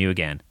back from you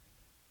again.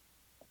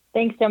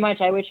 Thanks so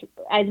much. I wish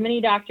as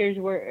many doctors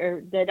were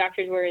as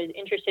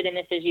interested in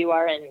this as you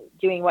are and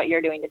doing what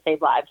you're doing to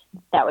save lives.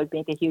 That would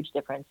make a huge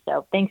difference.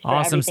 So thanks for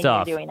awesome everything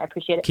stuff. You're doing. I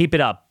appreciate it. Keep it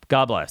up.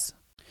 God bless.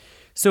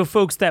 So,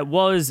 folks, that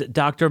was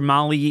Dr.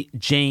 Molly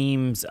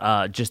James,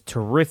 just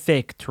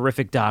terrific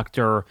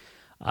doctor.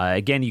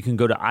 Again, you can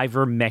go to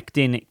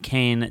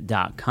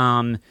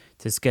ivermectincan.com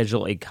to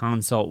schedule a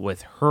consult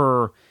with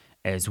her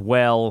as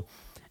well.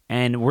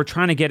 And we're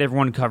trying to get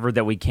everyone covered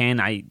that we can.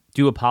 I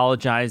do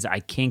apologize. I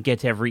can't get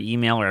to every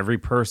email or every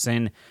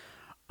person.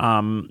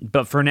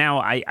 But for now,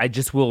 I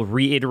just will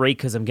reiterate,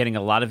 because I'm getting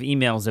a lot of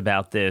emails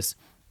about this.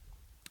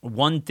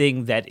 One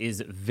thing that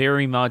is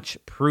very much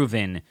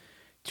proven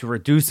to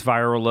reduce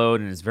viral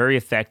load and is very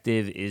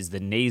effective is the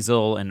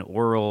nasal and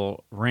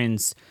oral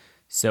rinse.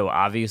 So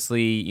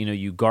obviously,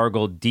 you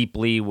gargle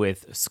deeply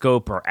with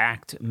Scope or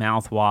Act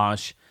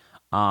mouthwash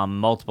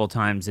multiple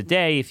times a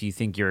day if you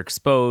think you're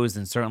exposed.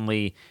 And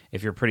certainly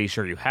if you're pretty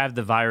sure you have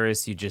the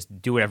virus, you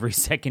just do it every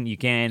second you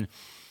can.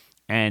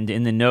 And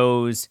in the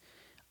nose,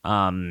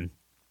 again,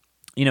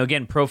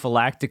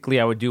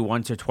 prophylactically, I would do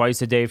once or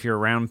twice a day if you're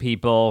around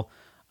people.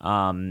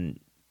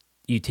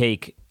 You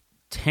take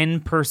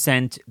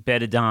 10%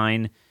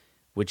 betadine,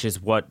 which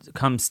is what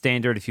comes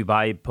standard if you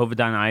buy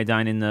povidone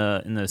iodine in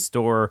the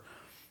store,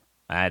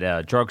 at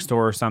a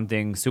drugstore or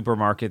something,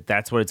 supermarket.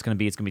 That's what it's going to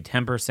be. It's going to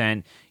be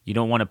 10%. You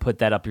don't want to put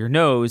that up your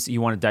nose.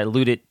 You want to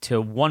dilute it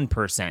to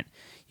 1%.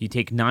 You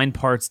take 9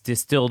 parts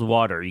distilled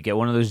water. You get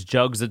one of those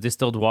jugs of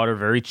distilled water,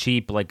 very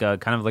cheap,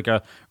 kind of like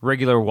a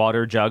regular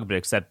water jug, but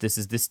except this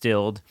is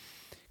distilled.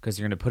 because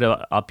you're going to put it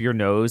up your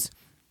nose.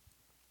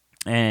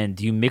 And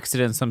you mix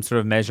it in some sort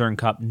of measuring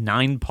cup,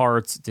 9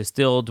 parts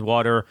distilled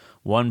water,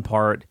 1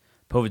 part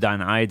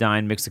povidone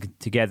iodine, mix it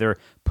together,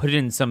 put it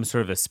in some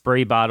sort of a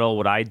spray bottle.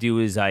 What I do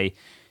is I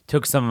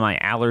took some of my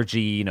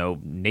allergy,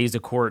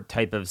 Nasacort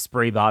type of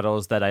spray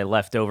bottles that I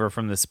left over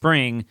from the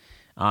spring,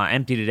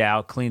 emptied it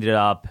out, cleaned it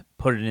up,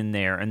 put it in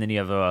there, and then you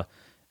have a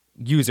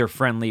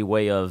user-friendly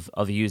way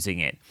of using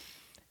it.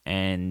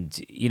 And,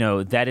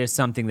 that is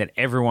something that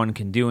everyone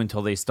can do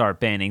until they start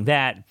banning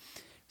that.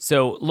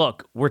 So,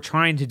 look, we're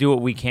trying to do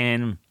what we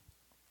can.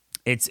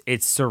 It's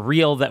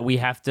surreal that we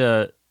have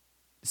to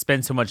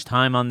spend so much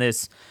time on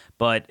this.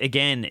 But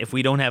again, if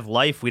we don't have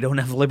life, we don't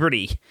have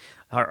liberty,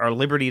 our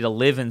liberty to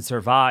live and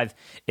survive.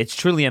 It's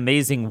truly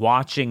amazing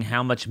watching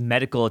how much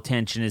medical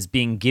attention is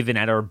being given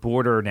at our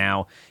border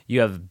now.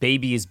 You have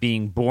babies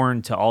being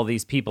born to all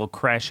these people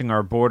crashing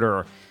our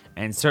border,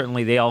 and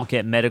certainly they all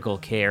get medical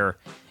care,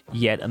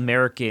 yet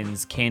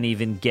Americans can't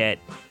even get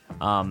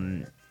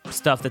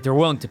stuff that they're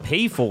willing to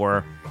pay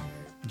for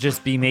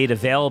just be made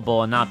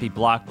available and not be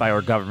blocked by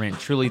our government.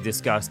 Truly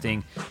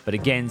disgusting. But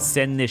again,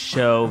 send this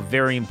show,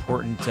 very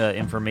important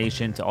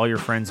information, to all your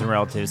friends and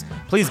relatives.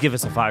 Please give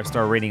us a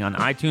 5-star rating on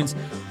iTunes.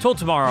 Till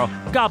tomorrow,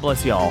 God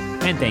bless you all,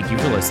 and thank you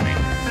for listening.